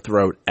foot on their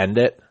throat, end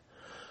it.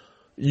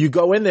 You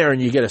go in there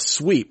and you get a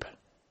sweep.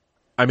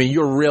 I mean,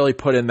 you're really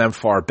putting them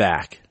far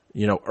back,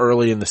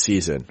 early in the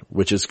season,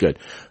 which is good.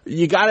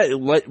 You gotta,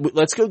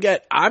 let's go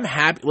get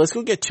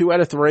 2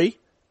 out of 3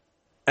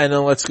 and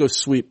then let's go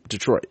sweep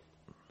Detroit.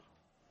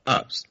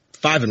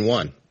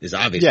 5-1 is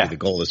obviously the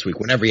goal this week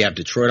whenever you have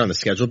Detroit on the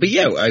schedule. But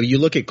you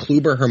look at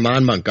Kluber,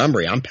 Herman,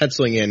 Montgomery. I'm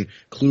penciling in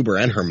Kluber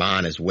and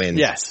Herman as wins.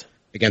 Yes.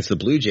 Against the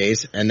Blue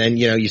Jays. And then,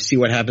 you see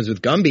what happens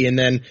with Gumby. And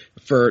then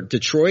for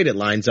Detroit, it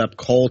lines up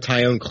Cole,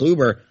 Tyone,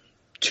 Kluber,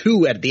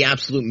 2 at the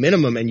absolute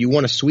minimum, and you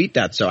want to sweep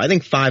that. So I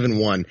think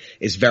 5-1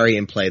 is very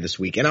in play this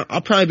week. And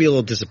I'll probably be a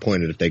little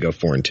disappointed if they go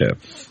 4-2.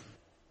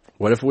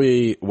 What if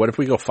we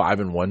go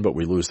 5-1, but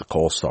we lose the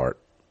Cole start?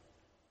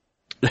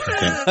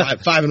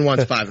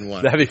 5-1's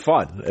 5-1. That'd be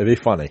fun. It'd be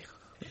funny.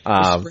 Is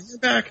Springer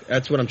back?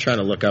 That's what I'm trying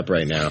to look up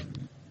right now.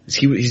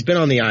 He's been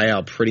on the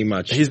IL pretty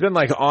much. He's been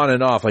like on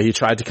and off. Like he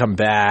tried to come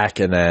back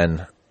and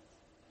then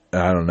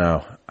I don't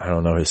know. I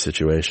don't know his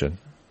situation.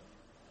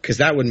 Cause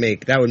that would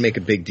make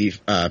a big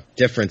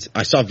difference.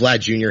 I saw Vlad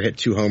Jr. hit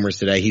 2 homers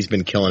today. He's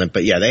been killing it.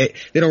 But yeah, they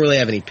don't really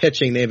have any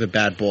pitching. They have a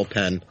bad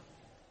bullpen.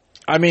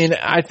 I mean,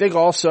 I think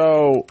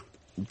also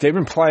they've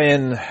been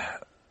playing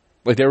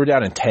like they were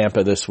down in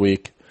Tampa this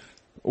week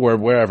or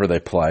wherever they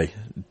play.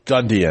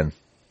 Dundian.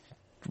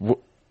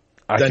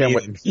 I can't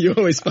wait. You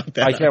always fuck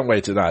that I can't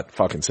wait to not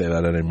fucking say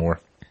that anymore.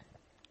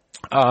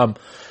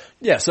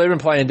 Yeah, so they've been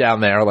playing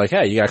down there like,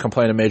 hey, you gotta come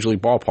play in a Major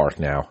League ballpark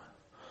now.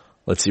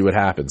 Let's see what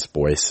happens,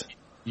 boys.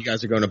 You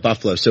guys are going to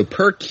Buffalo. So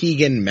per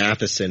Keegan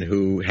Matheson,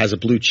 who has a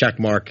blue check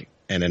mark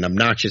and an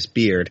obnoxious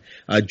beard,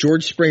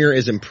 George Springer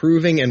is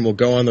improving and will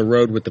go on the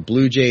road with the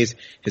Blue Jays.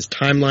 His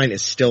timeline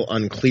is still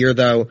unclear,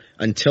 though.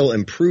 Until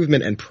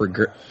improvement and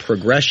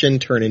progression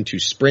turn into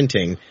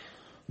sprinting,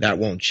 that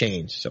won't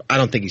change. So I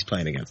don't think he's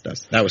playing against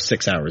us. That was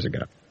 6 hours ago.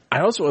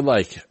 I also would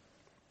like,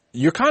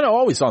 you're kind of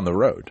always on the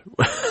road.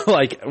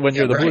 Like when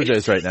you're the Blue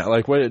Jays right now.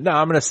 Like, I'm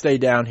going to stay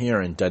down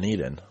here in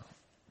Dunedin.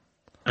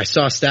 I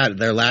saw a stat.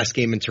 Their last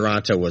game in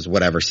Toronto was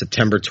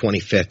September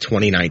 25th,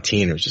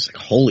 2019. It was just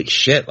like, holy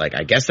shit. Like,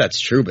 I guess that's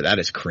true, but that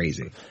is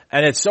crazy.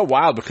 And it's so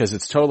wild because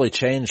it's totally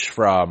changed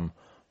from,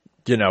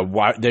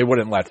 why they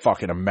wouldn't let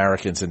fucking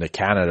Americans into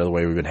Canada the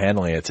way we've been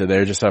handling it. So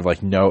they just have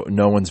like no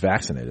one's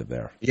vaccinated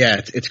there. Yeah,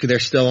 they're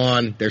still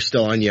on,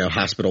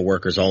 hospital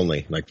workers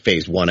only, like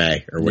phase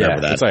 1A or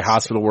whatever that is. It's like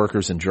hospital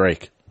workers and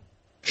Drake.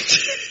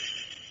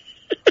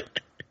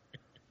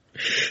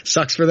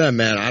 Sucks for them,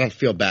 man. I'm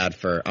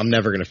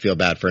never going to feel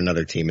bad for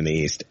another team in the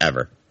East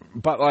ever.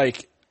 But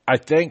like, I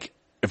think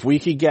if we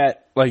could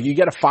get, like, you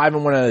get a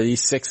 5-1 out of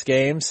these 6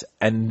 games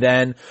and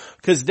then,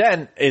 cause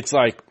then it's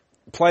like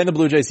playing the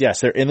Blue Jays.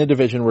 Yes, they're in the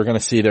division. We're going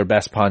to see their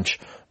best punch.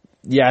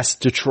 Yes,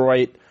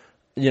 Detroit,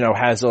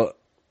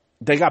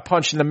 they got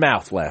punched in the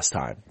mouth last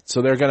time.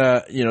 So they're going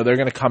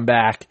to come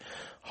back,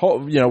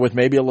 with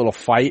maybe a little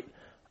fight.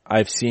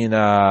 I've seen,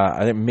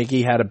 I think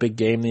Mickey had a big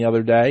game the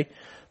other day.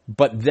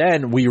 But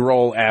then we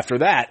roll after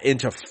that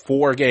into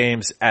 4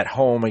 games at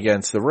home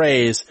against the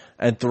Rays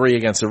and 3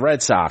 against the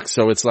Red Sox.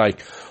 So it's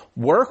like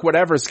work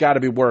whatever's got to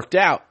be worked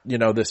out,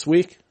 this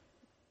week.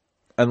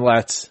 And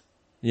let's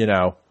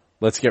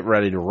get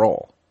ready to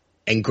roll.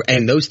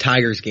 And those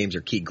Tigers games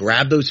are key.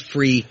 Grab those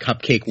free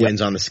cupcake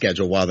wins on the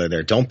schedule while they're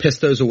there. Don't piss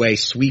those away.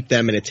 Sweep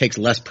them, and it takes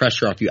less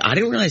pressure off you. I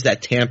didn't realize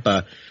that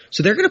Tampa.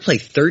 So they're going to play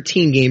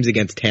 13 games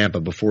against Tampa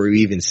before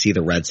you even see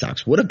the Red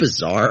Sox. What a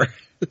bizarre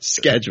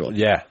schedule.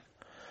 Yeah.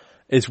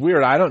 It's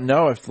weird. I don't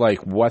know if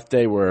like what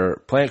they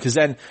were playing, because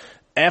then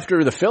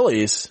after the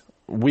Phillies,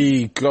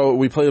 we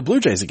play the Blue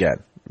Jays again,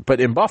 but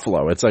in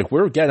Buffalo. It's like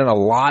we're getting a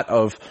lot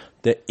of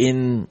the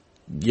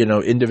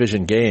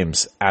in-division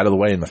games out of the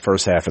way in the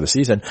first half of the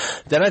season.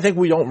 Then I think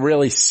we don't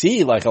really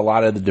see like a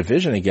lot of the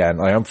division again.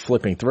 Like I'm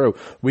flipping through.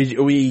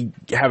 We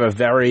have a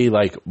very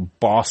like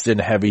Boston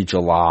heavy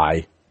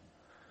July.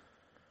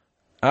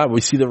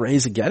 We see the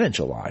Rays again in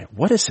July.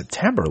 What does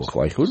September look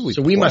like? Who do we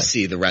play? We must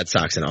see the Red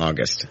Sox in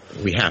August.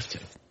 We have to.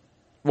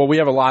 Well, we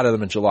have a lot of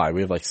them in July.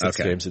 We have like 6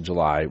 games in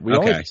July. We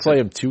only play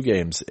them 2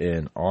 games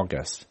in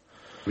August.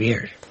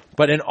 Weird.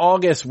 But in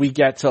August, we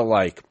get to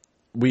like,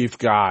 we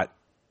play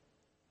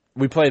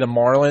the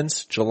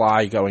Marlins,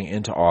 July going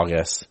into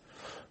August.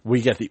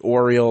 We get the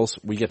Orioles.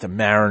 We get the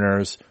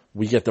Mariners.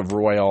 We get the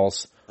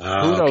Royals. Who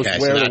knows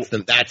where? So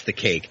that's the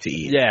cake to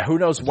eat. Yeah, who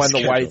knows when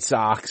the White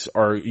Sox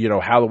or,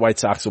 how the White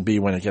Sox will be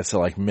when it gets to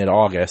like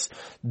mid-August.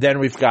 Then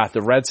we've got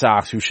the Red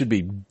Sox, who should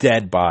be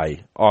dead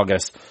by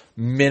August.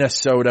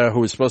 Minnesota,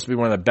 who is supposed to be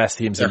one of the best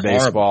teams in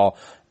baseball.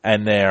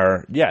 And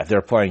they're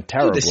playing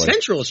terribly. Dude, the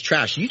Central is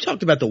trash. You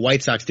talked about the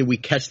White Sox. Did we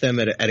catch them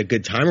at a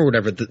good time or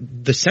whatever?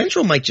 The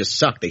Central might just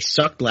suck. They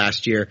sucked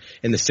last year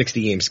in the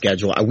 60-game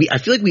schedule. I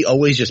feel like we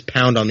always just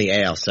pound on the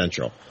AL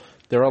Central.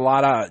 There are a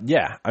lot of,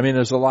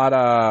 there's a lot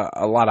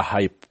of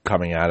hype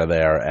coming out of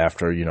there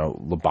after,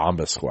 La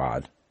Bamba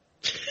squad.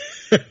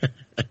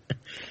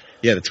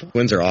 Yeah, the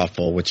Twins are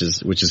awful, which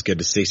is good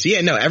to see.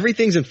 So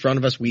everything's in front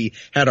of us. We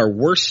had our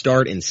worst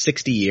start in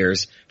 60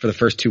 years for the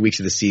first 2 weeks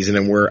of the season,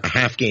 and we're a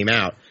half game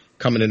out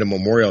coming into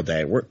Memorial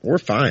Day. We're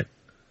fine.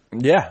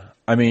 Yeah.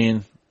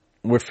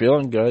 We're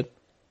feeling good.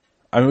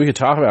 We could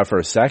talk about it for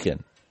a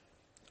second.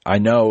 I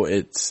know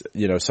it's,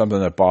 something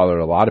that bothered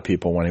a lot of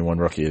people when he won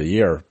Rookie of the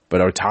Year, but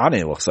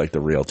Ohtani looks like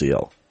the real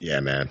deal.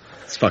 Yeah, man.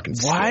 It's fucking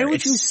scary.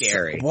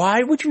 Scary.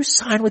 Why would you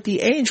sign with the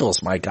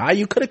Angels, my guy?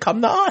 You could have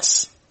come to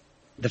us.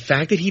 The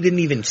fact that he didn't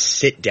even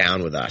sit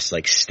down with us,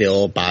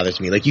 still bothers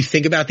me. You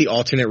think about the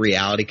alternate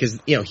reality, because,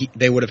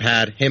 they would have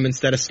had him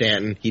instead of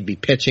Stanton. He'd be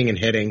pitching and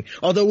hitting.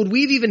 Although, would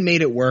we have even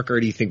made it work,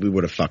 or do you think we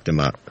would have fucked him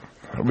up?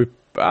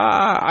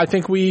 I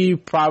think we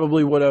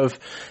probably would have.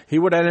 He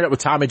would have ended up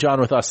with Tommy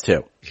John with us,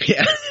 too.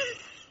 Yeah.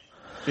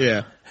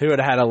 Yeah. He would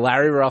have had a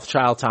Larry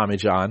Rothschild Tommy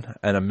John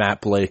and a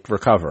Matt Blake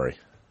recovery.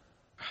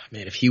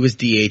 Man, if he was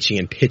DHing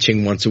and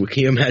pitching once a week,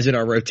 can you imagine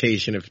our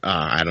rotation?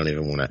 I don't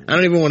even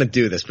want to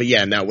do this. But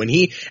yeah, no, when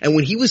he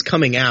was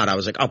coming out, I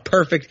was like, oh,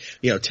 perfect.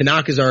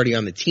 Tanaka's already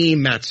on the team.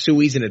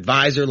 Matsui's an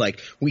advisor.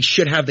 We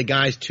should have the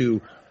guys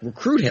to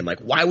recruit him.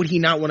 Why would he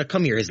not want to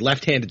come here? His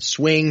left-handed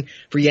swing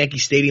for Yankee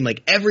Stadium,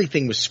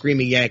 everything was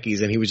screaming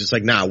Yankees, and he was just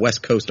nah,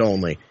 West Coast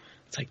only.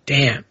 It's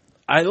damn.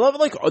 I love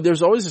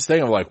there's always this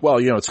thing of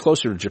it's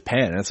closer to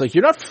Japan, and it's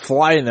you're not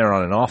flying there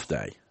on an off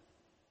day.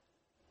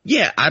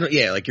 Yeah,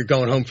 you're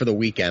going home for the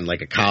weekend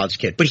like a college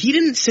kid. But he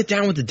didn't sit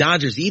down with the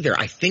Dodgers either.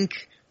 I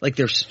think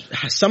there's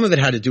some of it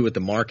had to do with the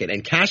market.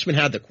 And Cashman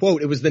had the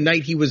quote. It was the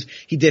night he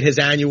did his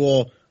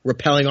annual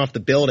rappelling off the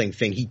building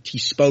thing. He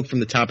spoke from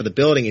the top of the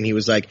building, and he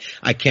was like,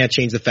 I can't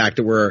change the fact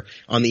that we're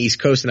on the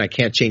East Coast, and I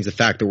can't change the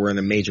fact that we're in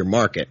a major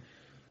market.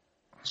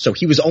 So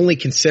he was only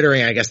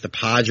considering, I guess, the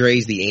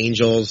Padres, the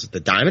Angels,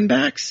 the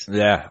Diamondbacks.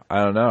 Yeah,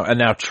 I don't know. And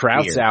now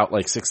Trout's out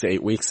 6 to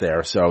 8 weeks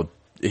there, so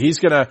he's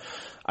gonna.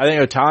 I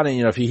think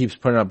Ohtani, if he keeps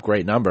putting up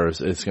great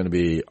numbers, it's going to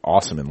be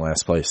awesome in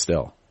last place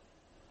still.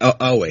 Oh,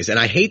 always. And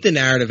I hate the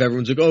narrative.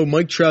 Everyone's like, oh,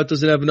 Mike Trout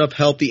doesn't have enough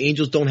help. The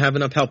Angels don't have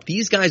enough help.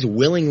 These guys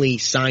willingly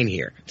sign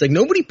here. It's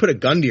nobody put a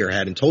gun to your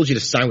head and told you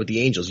to sign with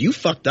the Angels. You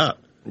fucked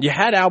up. You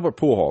had Albert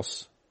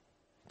Pujols.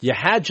 You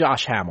had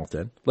Josh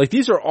Hamilton.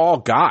 These are all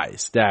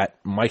guys that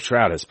Mike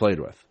Trout has played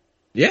with.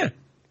 Yeah.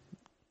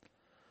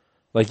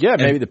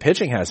 Maybe the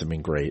pitching hasn't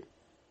been great.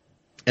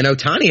 And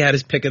Ohtani had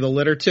his pick of the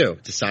litter too,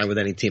 to sign with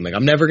any team.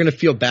 I'm never going to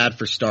feel bad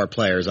for star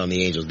players on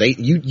the Angels.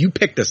 You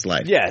picked this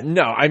life. Yeah,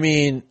 no,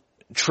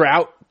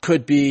 Trout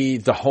could be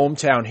the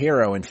hometown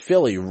hero in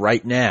Philly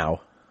right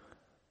now.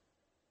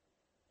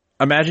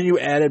 Imagine you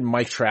added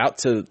Mike Trout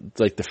to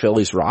the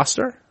Phillies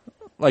roster.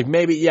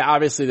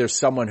 Obviously there's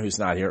someone who's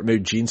not here.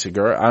 Maybe Gene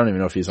Segura. I don't even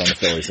know if he's on the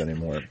Phillies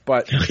anymore.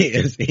 But he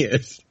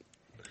is.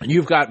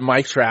 You've got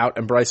Mike Trout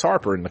and Bryce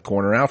Harper in the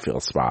corner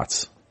outfield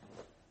spots.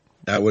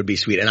 That would be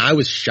sweet. And I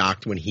was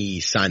shocked when he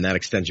signed that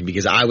extension,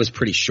 because I was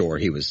pretty sure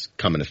he was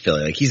coming to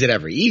Philly. He's at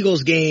every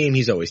Eagles game.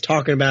 He's always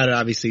talking about it.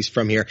 Obviously, he's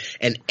from here.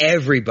 And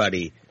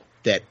everybody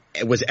that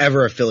was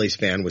ever a Phillies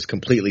fan was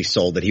completely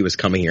sold that he was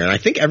coming here. And I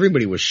think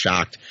everybody was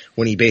shocked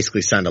when he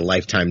basically signed a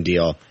lifetime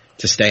deal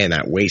to stay in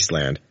that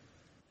wasteland.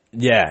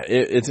 Yeah,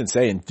 it's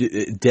insane.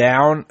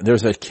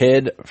 There's a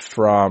kid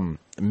from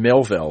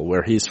Millville,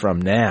 where he's from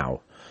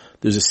now.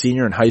 There's a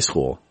senior in high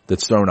school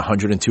that's throwing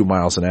 102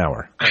 miles an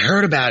hour. I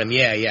heard about him.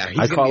 Yeah. He's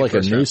I caught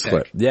a news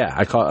clip. Yeah,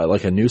 I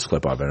caught a news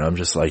clip of it, and I'm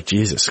just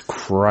Jesus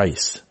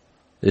Christ.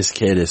 This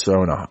kid is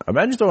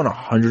imagine throwing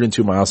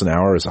 102 miles an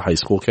hour as a high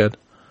school kid.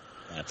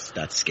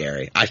 That's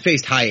scary. I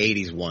faced high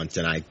 80s once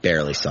and I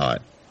barely saw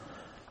it.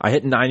 I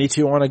hit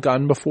 92 on a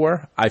gun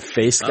before. I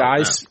faced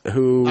guys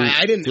who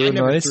I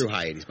never threw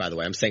high 80s, by the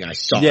way. I'm saying I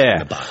saw it in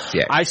the box.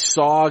 Yeah. I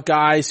saw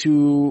guys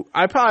who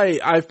I've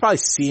probably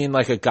seen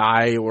like a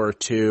guy or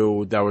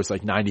two that was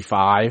like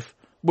 95,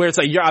 where it's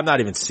like I'm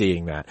not even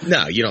seeing that.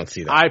 No, you don't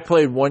see that. I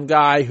played one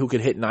guy who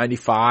could hit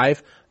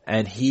 95,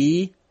 and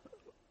he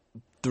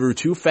threw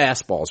 2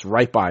 fastballs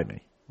right by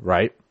me,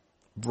 right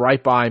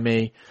by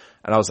me.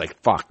 And I was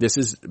like, fuck, this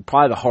is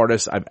probably the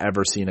hardest I've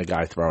ever seen a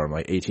guy throw. I'm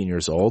like 18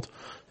 years old.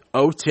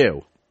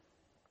 0-2.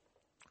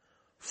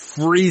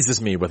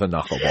 Freezes me with a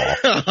knuckleball.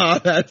 Oh,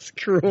 that's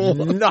cruel.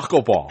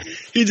 Knuckleball.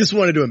 He just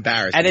wanted to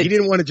embarrass you. He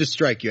didn't want to just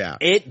strike you out.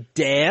 It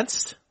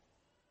danced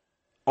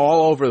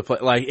all over the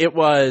place. Like it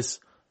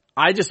was,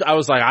 I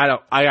was like,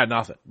 I got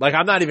nothing. Like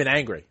I'm not even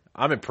angry.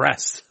 I'm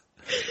impressed.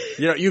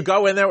 You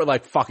go in there with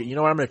like, fuck it. You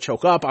know what? I'm going to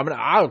choke up.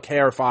 I don't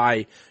care if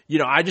I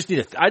just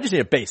need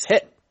a base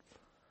hit.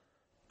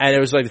 And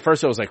it was like the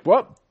first one was like,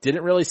 well,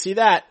 didn't really see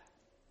that.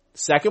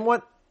 Second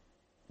one,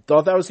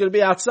 thought that was going to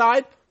be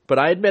outside, but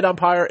I admit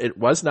umpire, it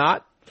was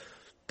not.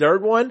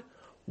 Third one,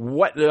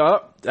 what?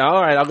 All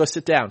right, I'll go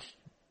sit down.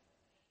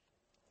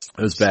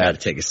 It was bad. Got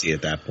to take a seat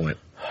at that point.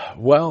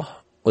 Well,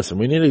 listen,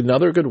 we need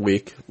another good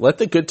week. Let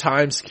the good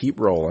times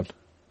keep rolling.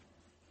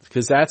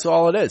 Because that's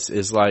all it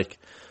is like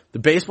the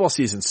baseball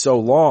season's so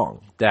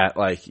long that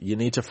like you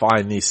need to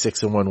find these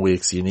 6-1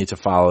 weeks. You need to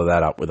follow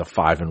that up with a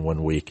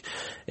 5-1 week.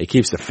 It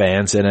keeps the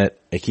fans in it.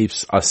 It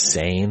keeps us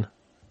sane.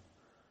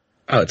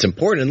 Oh, it's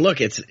important. And look,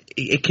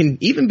 it can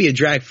even be a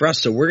drag for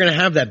us. So we're going to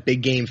have that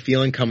big game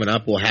feeling coming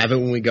up. We'll have it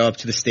when we go up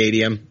to the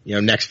stadium,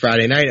 next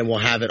Friday night, and we'll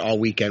have it all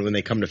weekend when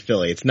they come to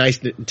Philly. It's nice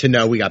to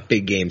know we got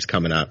big games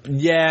coming up.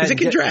 Yeah. Because it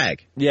can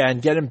drag. Yeah,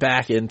 and getting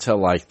back into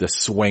like the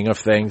swing of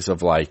things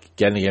of like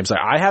getting the games. Like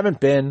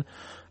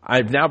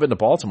I've now been to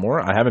Baltimore.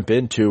 I haven't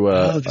been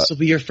to this will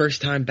be your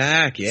first time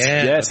back.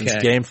 Yeah. Yeah, since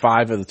Game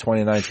 5 of the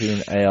 2019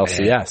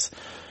 ALCS.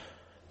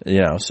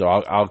 So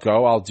I'll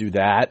go. I'll do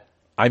that.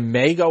 I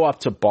may go up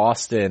to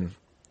Boston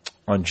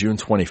on June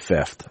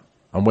 25th.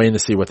 I'm waiting to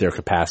see what their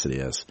capacity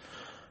is.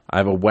 I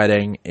have a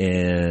wedding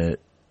that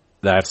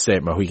I have to stay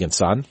at Mohegan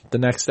Sun the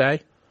next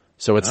day.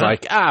 So it's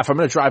like, if I'm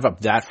going to drive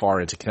up that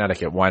far into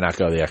Connecticut, why not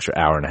go the extra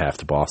hour and a half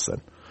to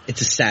Boston?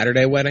 It's a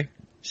Saturday wedding?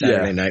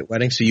 Saturday night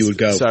wedding? So you would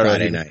go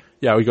Friday night?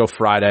 Yeah, we go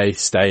Friday,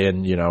 stay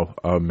in,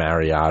 a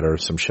Marriott or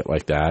some shit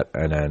like that,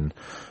 and then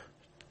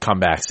come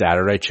back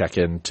Saturday, check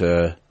in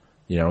to,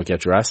 get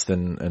dressed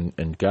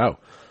and go.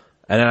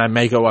 And then I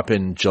may go up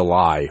in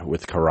July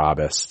with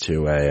Carabas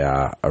to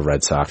a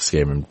Red Sox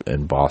game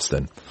in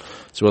Boston.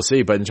 So we'll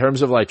see. But in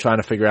terms of like trying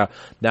to figure out,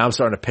 now I'm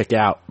starting to pick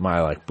out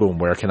my like, boom,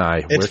 where can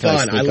I? It's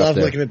fun. I love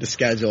looking at the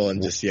schedule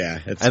and just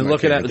and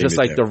looking at just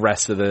like the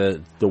rest of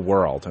the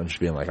world and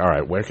just being like, all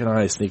right, where can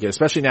I sneak in?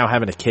 Especially now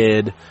having a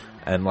kid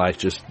and like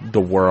just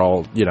the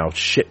world,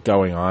 shit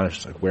going on. It's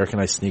just like, where can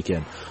I sneak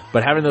in?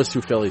 But having those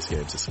 2 Phillies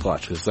games is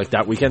clutch. It's like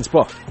that weekend's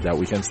booked. That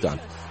weekend's done.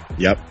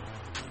 Yep.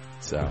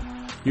 So.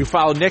 You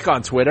follow Nick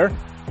on Twitter.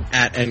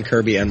 At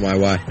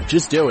NKirbyNYY.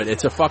 Just do it.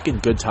 It's a fucking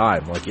good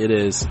time. Like it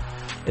is,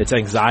 it's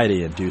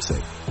anxiety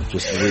inducing.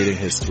 Just reading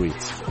his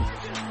tweets.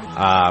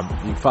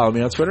 You can follow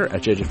me on Twitter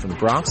at JJ from the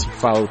Bronx. You can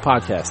follow the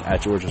podcast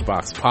at George's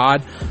Box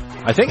Pod.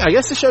 I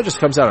guess the show just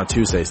comes out on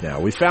Tuesdays now.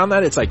 We found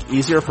that it's like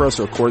easier for us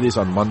to record these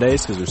on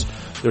Mondays because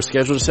their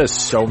schedule just has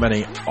so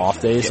many off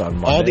days on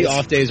Mondays. All the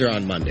off days are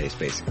on Mondays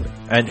basically.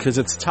 And because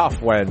it's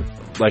tough when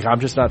like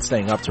I'm just not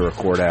staying up to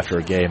record after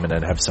a game and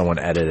then have someone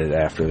edit it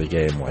after the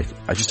game. Like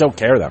I just don't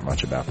care that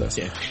much about this.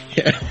 Yeah.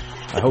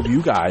 I hope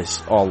you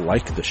guys all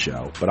like the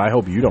show, but I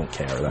hope you don't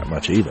care that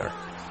much either.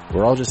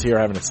 We're all just here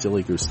having a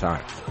silly goose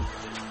time.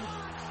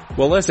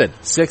 Well, listen,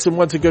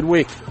 6-1's a good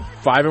week.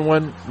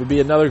 5-1 would be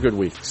another good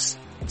week.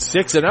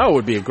 6-0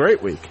 would be a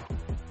great week.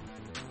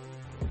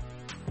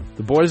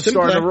 The boys are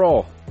starting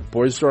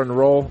to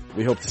roll.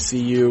 We hope to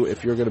see you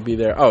if you're going to be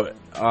there.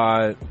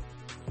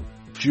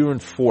 June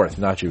 4th,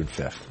 not June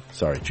 5th.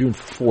 Sorry, June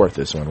 4th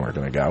is when we're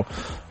going to go.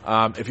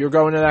 If you're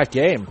going to that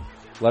game,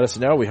 let us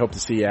know. We hope to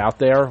see you out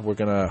there. We're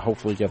going to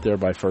hopefully get there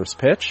by first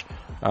pitch.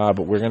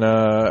 But we got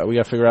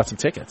to figure out some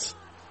tickets.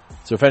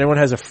 So if anyone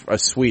has a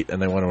suite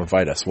and they want to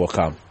invite us, we'll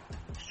come.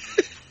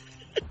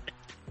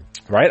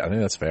 Right? I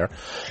think that's fair.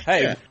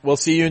 Hey, We'll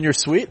see you in your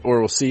suite or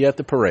we'll see you at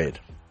the parade.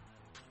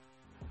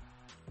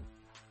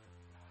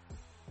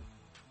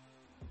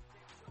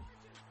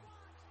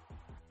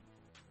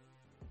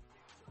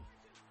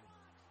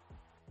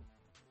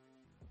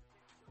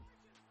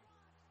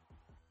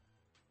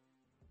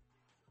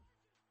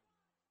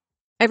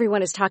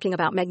 Everyone is talking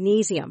about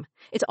magnesium.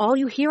 It's all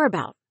you hear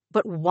about.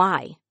 But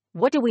why?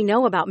 What do we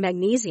know about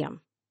magnesium?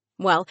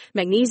 Well,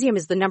 magnesium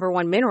is the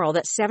 #1 mineral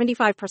that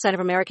 75% of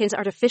Americans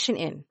are deficient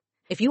in.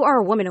 If you are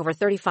a woman over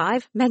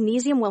 35,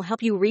 magnesium will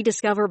help you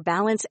rediscover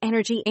balance,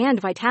 energy, and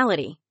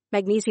vitality.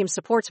 Magnesium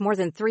supports more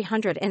than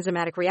 300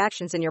 enzymatic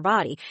reactions in your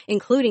body,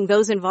 including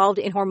those involved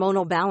in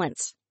hormonal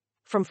balance.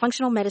 From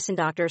functional medicine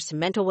doctors to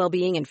mental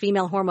well-being and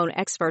female hormone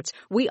experts,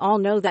 we all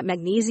know that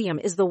magnesium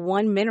is the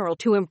one mineral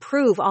to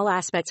improve all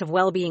aspects of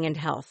well-being and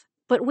health.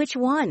 But which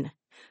one?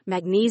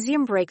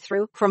 Magnesium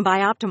Breakthrough from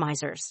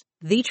Bioptimizers,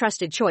 the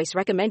trusted choice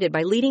recommended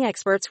by leading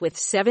experts with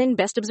 7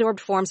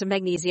 best-absorbed forms of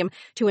magnesium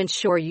to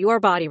ensure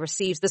your body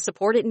receives the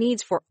support it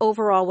needs for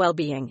overall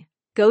well-being.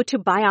 Go to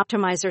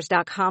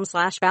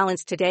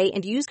bioptimizers.com/balance today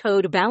and use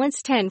code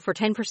BALANCE10 for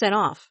 10%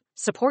 off.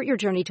 Support your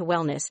journey to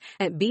wellness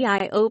at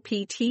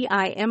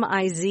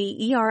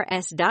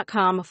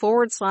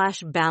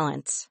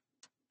bioptimizers.com/balance.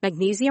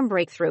 Magnesium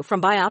Breakthrough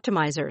from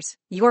Bioptimizers,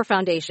 your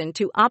foundation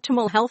to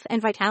optimal health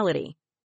and vitality.